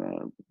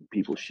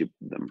 People shipped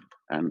them,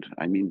 and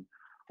I mean,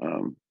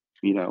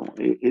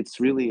 it's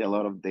really a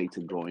lot of data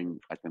going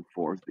back and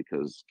forth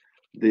because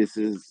this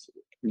is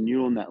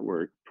neural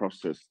network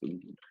processed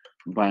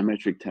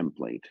biometric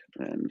template,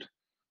 and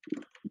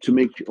to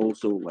make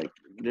also like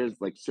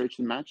there's like search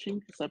and matching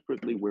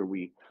separately where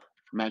we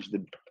match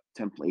the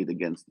template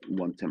against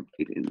one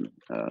template in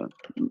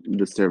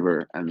the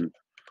server, and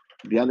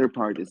the other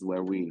part is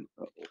where we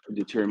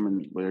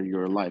determine whether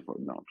you're alive or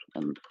not.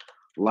 And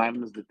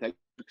liveness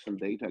detection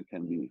data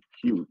can be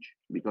huge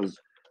because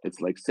it's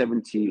like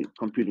 70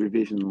 computer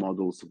vision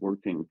models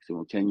working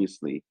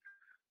simultaneously,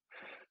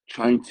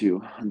 trying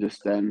to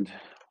understand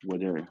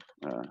whether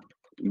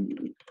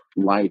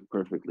light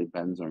perfectly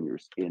bends on your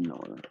skin,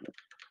 or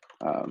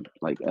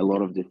like a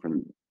lot of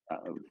different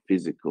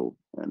physical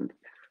and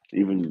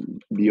even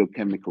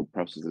biochemical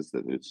processes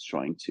that it's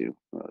trying to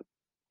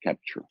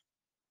capture.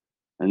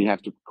 And you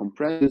have to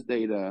compress this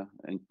data,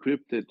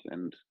 encrypt it,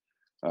 and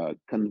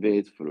convey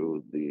it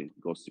through the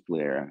gossip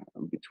layer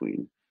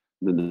between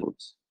the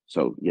nodes.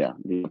 So yeah,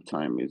 the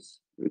uptime is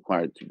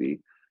required to be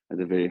at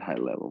a very high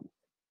level.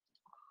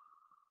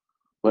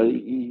 But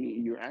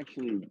you're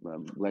actually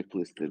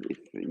blacklisted if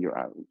you're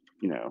out.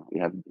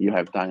 You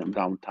have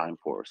downtime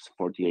for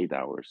 48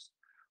 hours,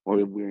 or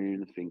if we're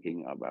even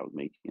thinking about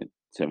making it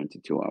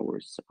 72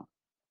 hours. So.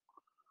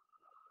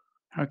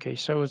 Okay,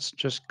 so it's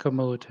just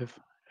cumulative.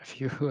 If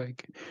you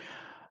like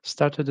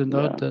started a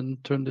node, then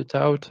turned it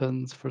out,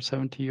 and for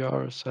 70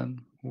 hours,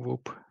 and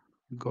whoop,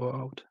 go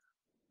out.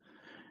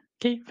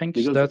 Okay,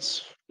 thanks.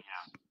 Because,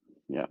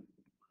 yeah.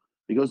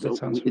 Because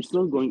it's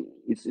not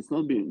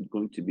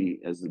going to be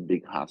as a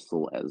big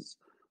hassle as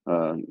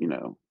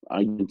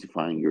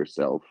identifying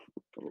yourself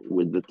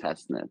with the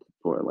testnet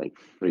for like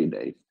 3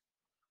 days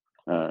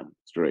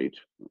straight.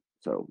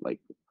 So like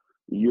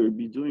you'll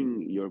be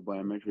doing your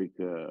biometric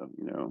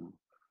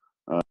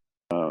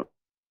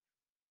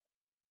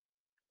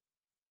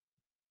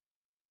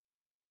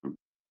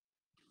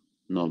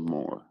not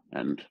more,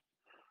 and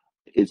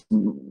it's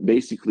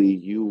basically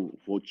you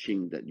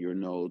watching that your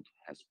node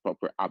has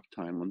proper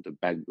uptime on the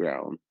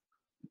background.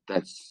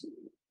 That's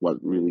what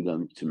really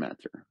going to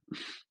matter.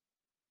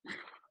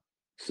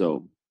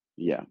 So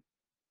yeah,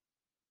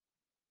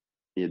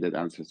 that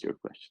answers your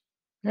question.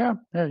 Yeah,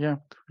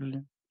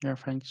 really. Yeah,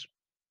 thanks.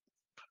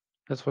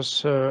 That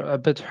was a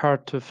bit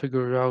hard to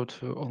figure out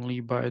only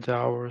by the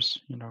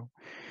hours,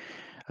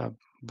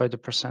 by the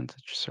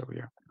percentage. So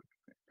yeah,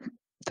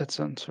 that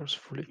answers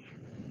fully.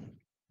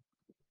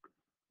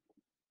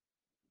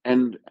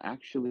 And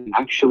actually,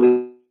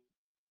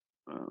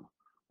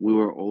 we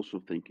were also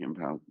thinking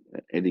about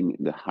adding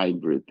the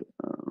hybrid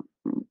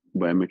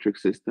biometric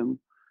system,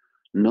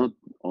 not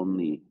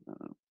only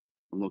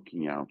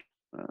looking out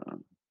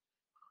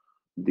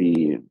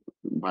the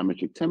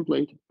biometric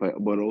template,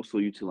 but also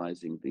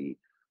utilizing the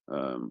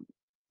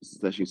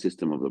slashing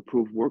system of the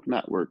proof work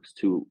networks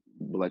to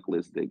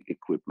blacklist the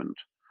equipment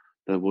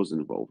that was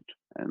involved.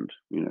 And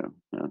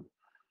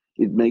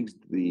it makes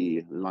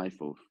the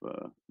life of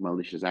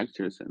malicious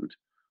actors and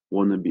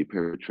wannabe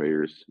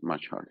perpetrators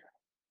much harder.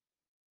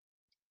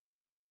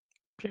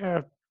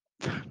 Yeah,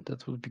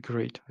 that would be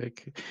great.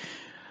 Like,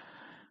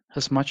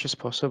 as much as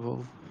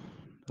possible,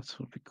 that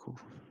would be cool.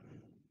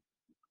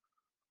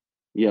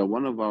 Yeah,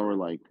 one of our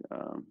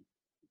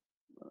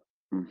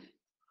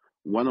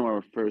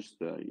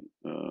first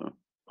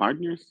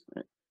partners,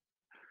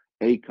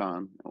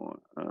 Acon,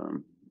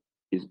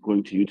 is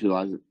going to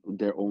utilize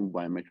their own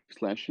biometric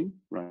slashing,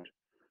 right,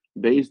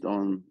 based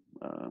on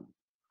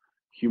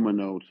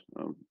Humanode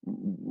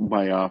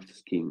BIOF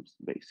schemes,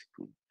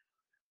 basically.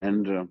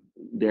 And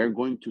they're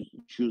going to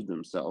choose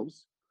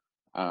themselves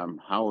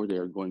how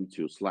they're going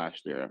to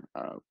slash their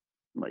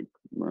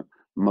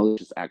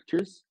malicious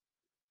actors.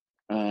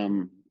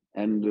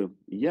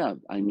 Yeah,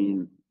 I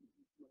mean,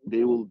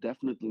 they will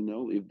definitely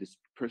know if this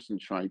person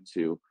tried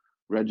to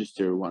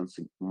register once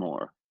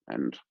more,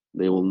 and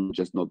they will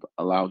just not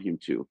allow him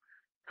to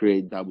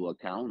create double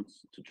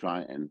accounts to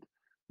try and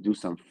do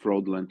some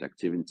fraudulent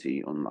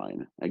activity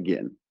online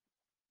again.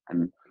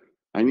 And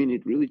I mean,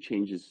 it really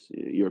changes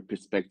your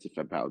perspective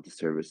about the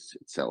service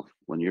itself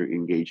when you're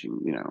engaging,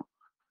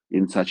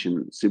 in such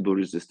a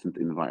Sybil-resistant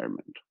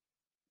environment.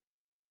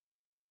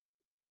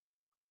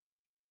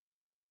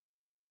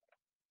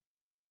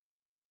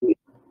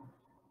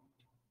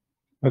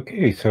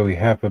 Okay, so we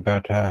have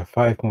about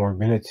 5 more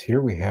minutes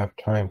here. We have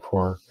time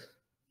for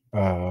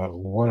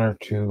 1 or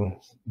 2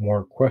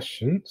 more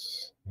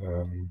questions.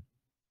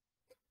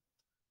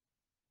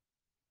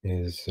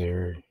 Is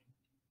there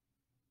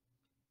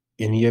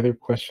any other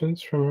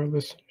questions from our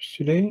listeners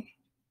today?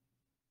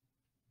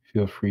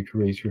 Feel free to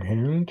raise your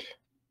hand.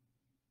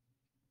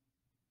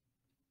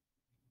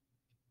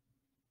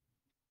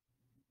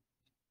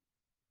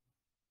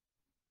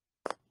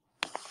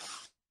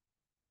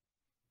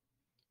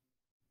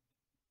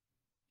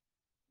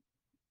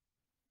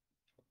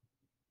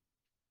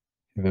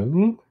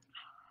 Hello?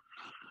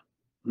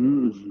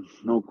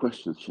 No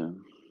questions,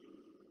 Sean.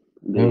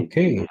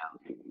 Okay.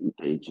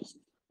 They just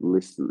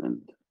listen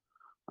and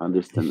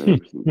understand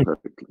everything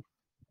perfectly.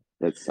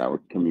 That's our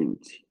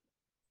community.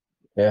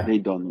 Yeah. They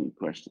don't need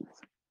questions.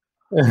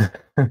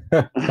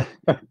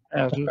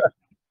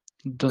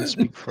 Don't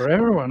speak for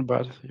everyone,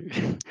 but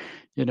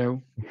Yeah.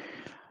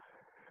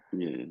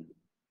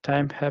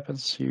 Time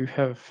happens. You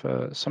have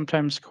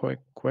sometimes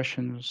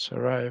questions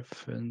arrive,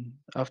 and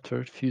after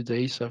a few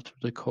days after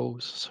the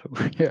calls, so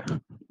yeah,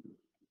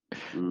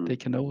 they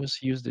can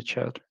always use the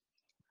chat.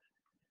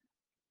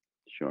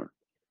 Sure.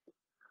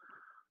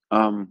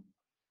 And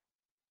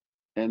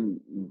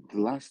the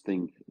last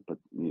thing, but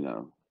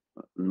not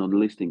the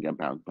least thing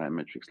about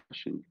biometric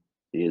slashing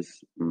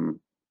is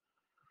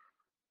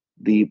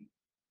the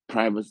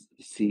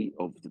privacy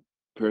of the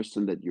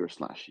person that you're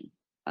slashing.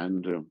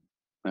 And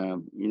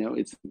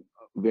it's a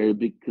very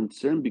big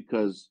concern,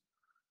 because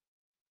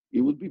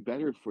it would be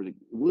better for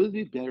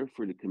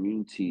the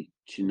community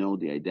to know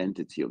the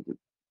identity of the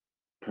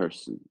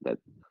person that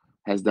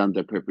has done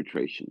the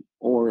perpetration,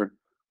 or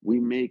we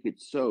make it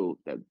so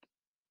that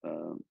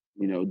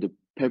the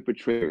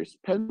perpetrator is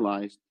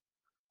penalized,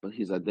 but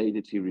his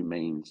identity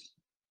remains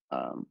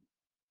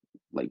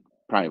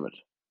private.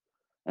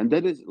 And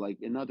that is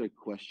another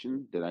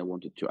question that I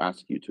wanted to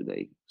ask you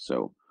today.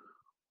 So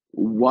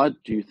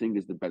what do you think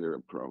is the better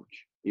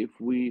approach? If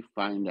we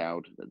find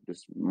out that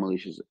this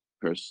malicious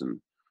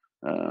person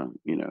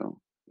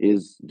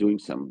is doing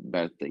some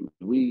bad thing,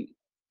 we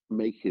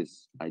make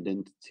his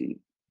identity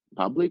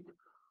public,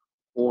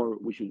 or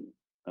we should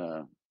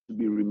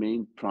be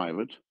remain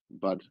private,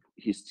 but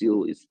he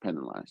still is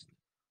penalized?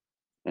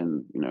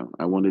 And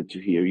I wanted to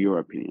hear your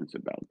opinions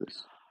about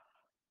this.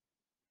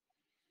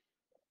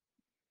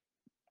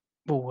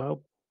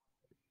 Well,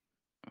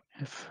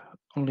 if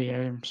only I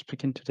am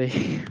speaking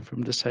today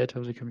from the side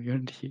of the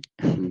community.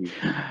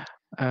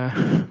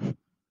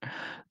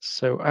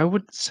 So I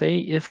would say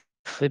if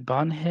they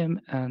ban him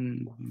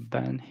and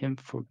ban him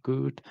for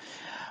good,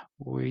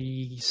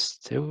 we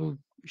still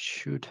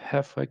should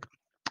have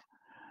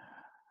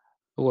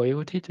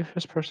loyalty to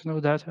his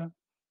personal data.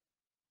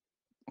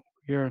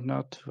 We are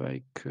not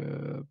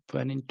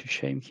planning to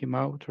shame him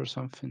out or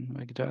something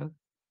like that.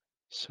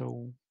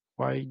 So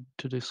why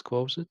to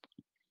disclose it?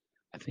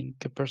 I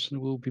think a person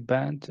will be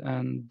banned,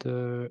 and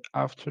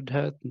after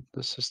that,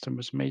 the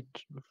system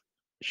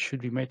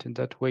should be made in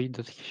that way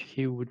that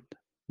he would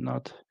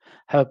not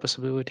have a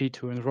possibility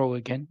to enroll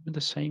again with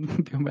the same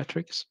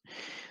biometrics.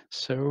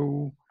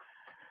 So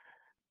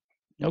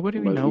nobody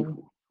will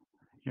know.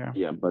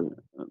 Yeah, but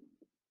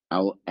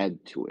I'll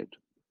add to it.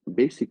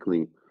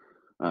 Basically,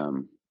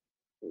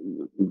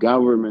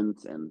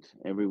 governments and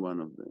every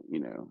one of the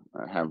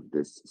have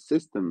these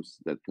systems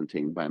that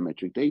contain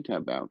biometric data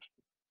about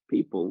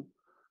people,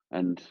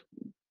 and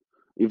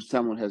if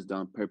someone has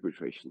done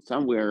perpetration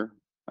somewhere,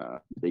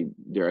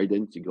 their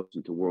identity goes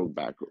into world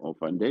back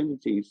of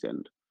identities,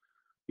 and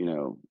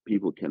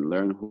people can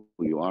learn who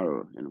you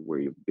are and where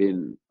you've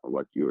been or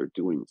what you're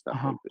doing, stuff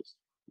like this.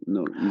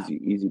 No,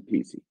 easy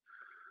peasy.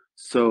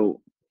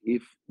 So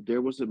if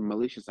there was a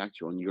malicious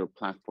actor on your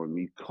platform,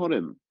 you caught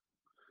him,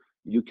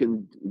 you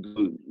can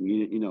do,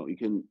 you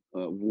can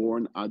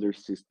warn other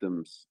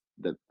systems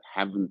that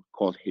haven't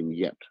caught him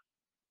yet.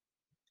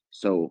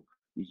 So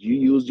you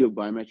use your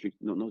biometric,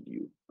 no, not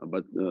you,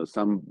 but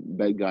some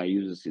bad guy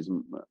uses his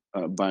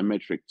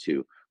biometric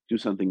to do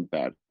something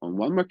bad on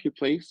one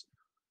marketplace.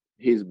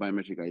 His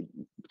biometric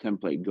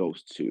template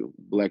goes to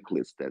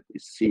blacklist that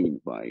is seen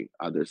by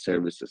other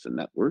services and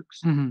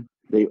networks.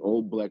 They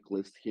all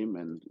blacklist him,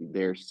 and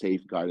they're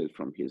safeguarded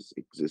from his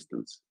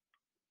existence.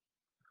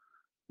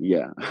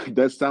 Yeah,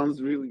 that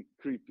sounds really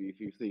creepy if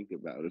you think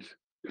about it.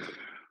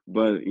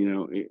 But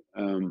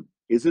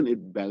isn't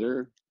it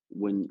better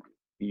when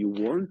you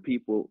warn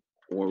people,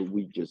 or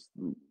we just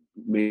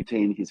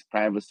maintain his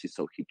privacy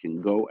so he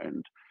can go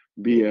and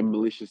be a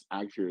malicious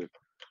actor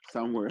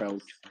somewhere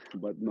else,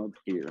 but not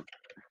here?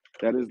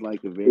 That is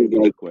like a very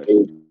good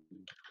question.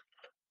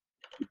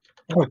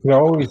 Well, it can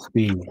always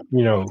be,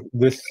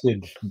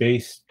 listed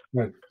based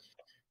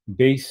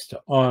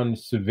on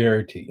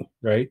severity,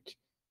 right?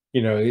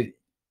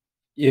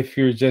 If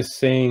you're just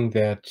saying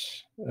that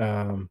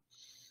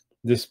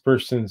this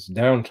person's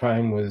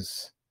downtime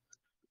was,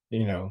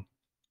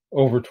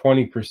 over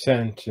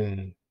 20%,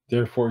 and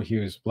therefore he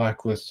was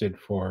blacklisted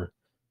for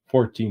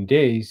 14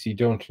 days, you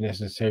don't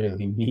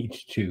necessarily need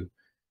to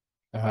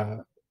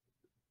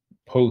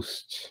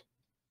post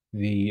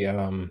the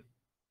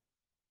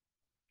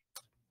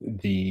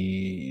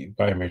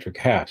biometric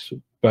hash.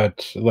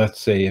 But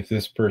let's say if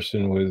this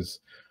person was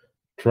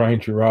trying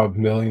to rob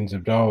millions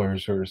of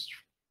dollars, or is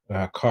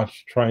caught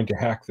trying to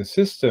hack the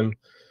system,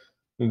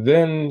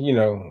 then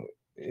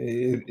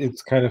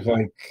it's kind of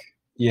like,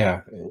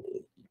 yeah,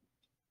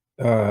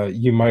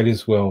 you might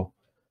as well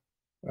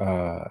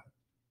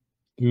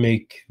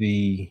make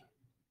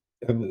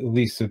at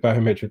least the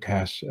biometric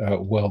hash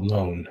well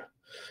known.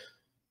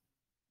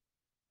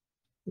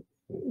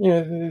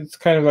 It's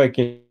kind of like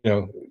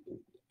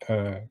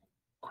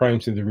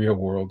crimes in the real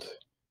world.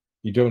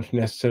 You don't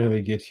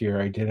necessarily get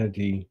your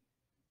identity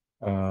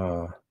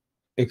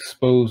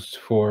exposed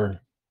for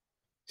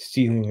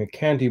stealing a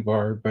candy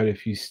bar, but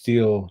if you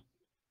steal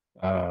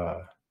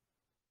 $10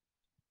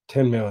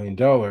 million,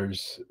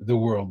 the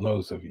world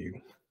knows of you.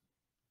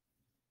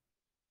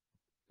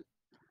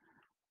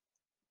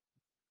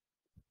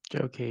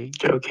 Okay.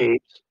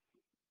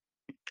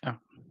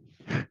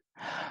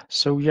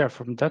 So yeah,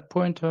 from that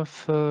point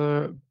of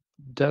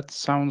that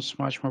sounds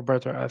much more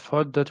better. I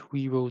thought that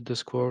we will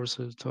disclose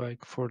it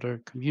like for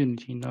the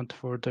community, not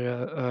for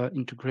the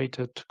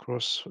integrated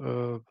cross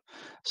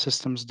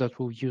systems that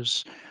will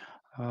use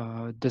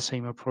the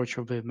same approach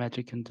of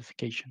biometric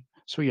identification.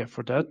 So yeah,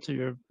 for that,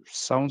 it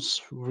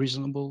sounds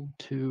reasonable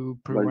to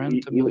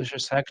prevent a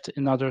malicious act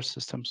in other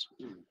systems.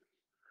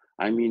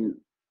 I mean,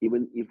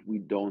 even if we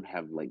don't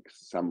have like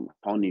some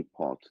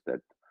honeypot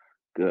that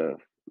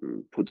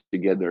puts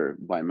together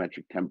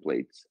biometric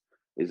templates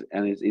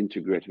and is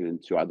integrated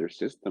into other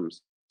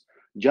systems,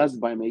 just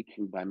by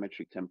making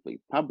biometric template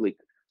public,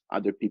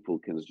 other people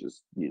can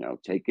just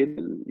take it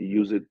and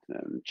use it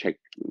and check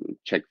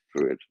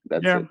through it.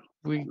 That's it.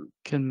 We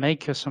can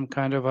make some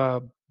kind of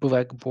a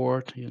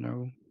blackboard,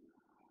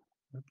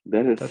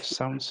 that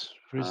sounds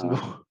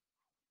reasonable.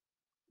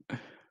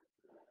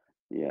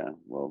 Yeah,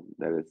 well,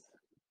 that is.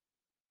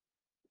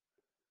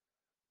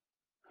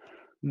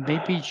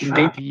 Maybe it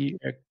should be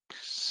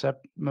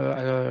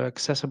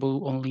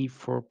accessible only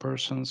for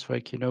persons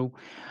like,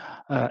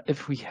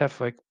 if we have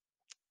like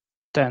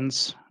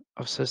tens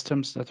of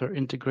systems that are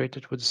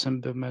integrated with the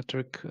same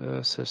biometric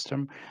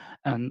system,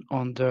 and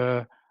on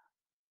the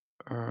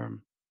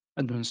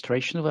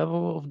administration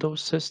level of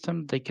those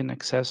systems, they can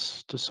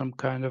access to some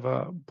kind of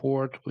a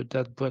board with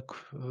that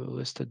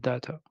blacklisted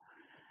data.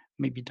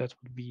 Maybe that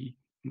would be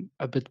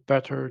a bit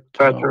better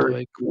to not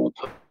like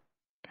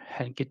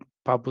hang it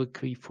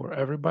publicly for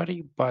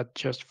everybody, but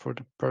just for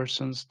the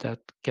persons that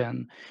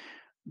can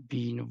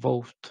be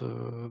involved,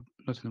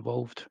 not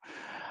involved,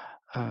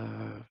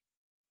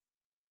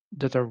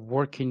 that are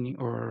working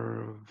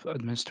or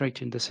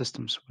administrating the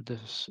systems with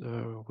this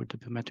with the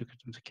biometric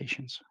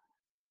identifications.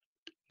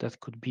 That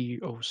could be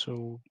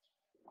also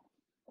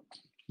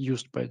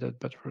used by that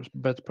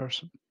bad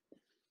person.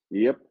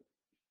 Yep,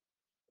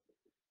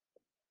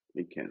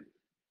 it can.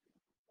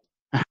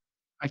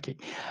 Okay,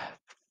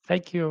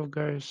 thank you,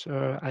 guys.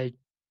 I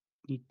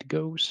need to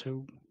go,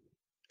 so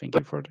thank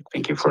you for the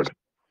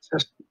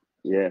session.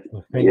 Yeah,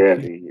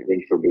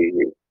 thanks for being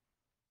here.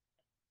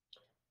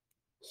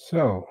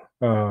 So,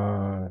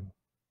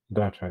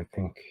 Dutch, I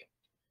think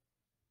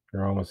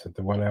you're almost at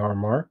the 1 hour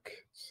mark.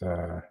 It's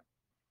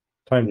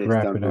time to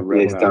wrap it up.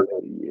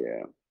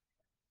 Yeah.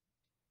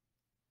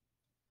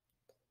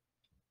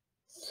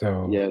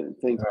 So yeah,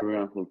 thanks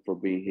everyone for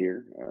being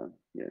here.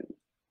 Yeah,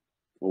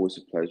 always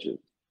a pleasure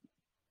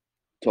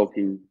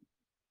talking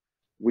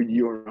with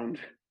you around.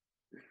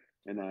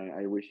 And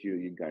I wish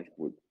you guys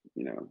would,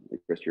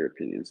 express your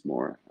opinions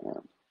more.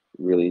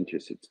 Really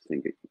interested to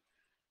think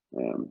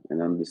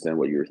and understand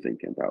what you're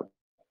thinking about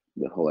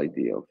the whole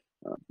idea of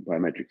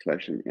biometric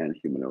collection and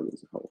Humanode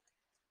as a whole.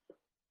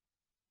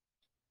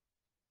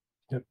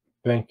 Yep.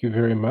 Thank you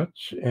very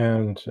much.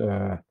 And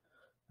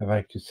I'd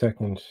like to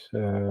second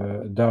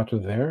Data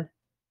there.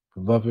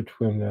 Love it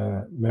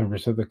when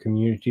members of the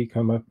community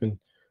come up and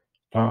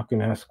talk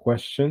and ask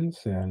questions.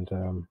 And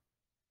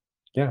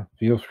yeah,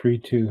 feel free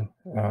to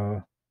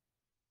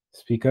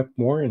speak up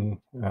more, and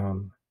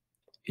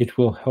it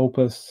will help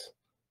us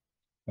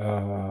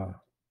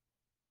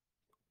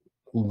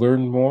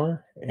learn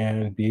more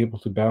and be able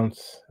to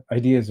bounce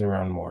ideas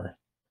around more.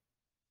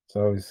 It's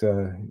always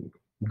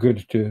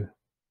good to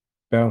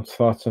bounce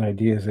thoughts and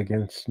ideas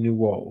against new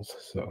walls.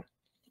 So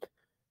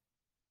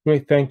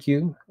anyway, thank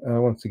you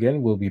once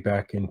again. We'll be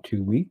back in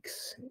 2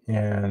 weeks,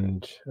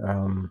 and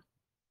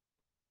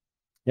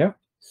yeah,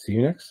 see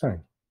you next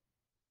time.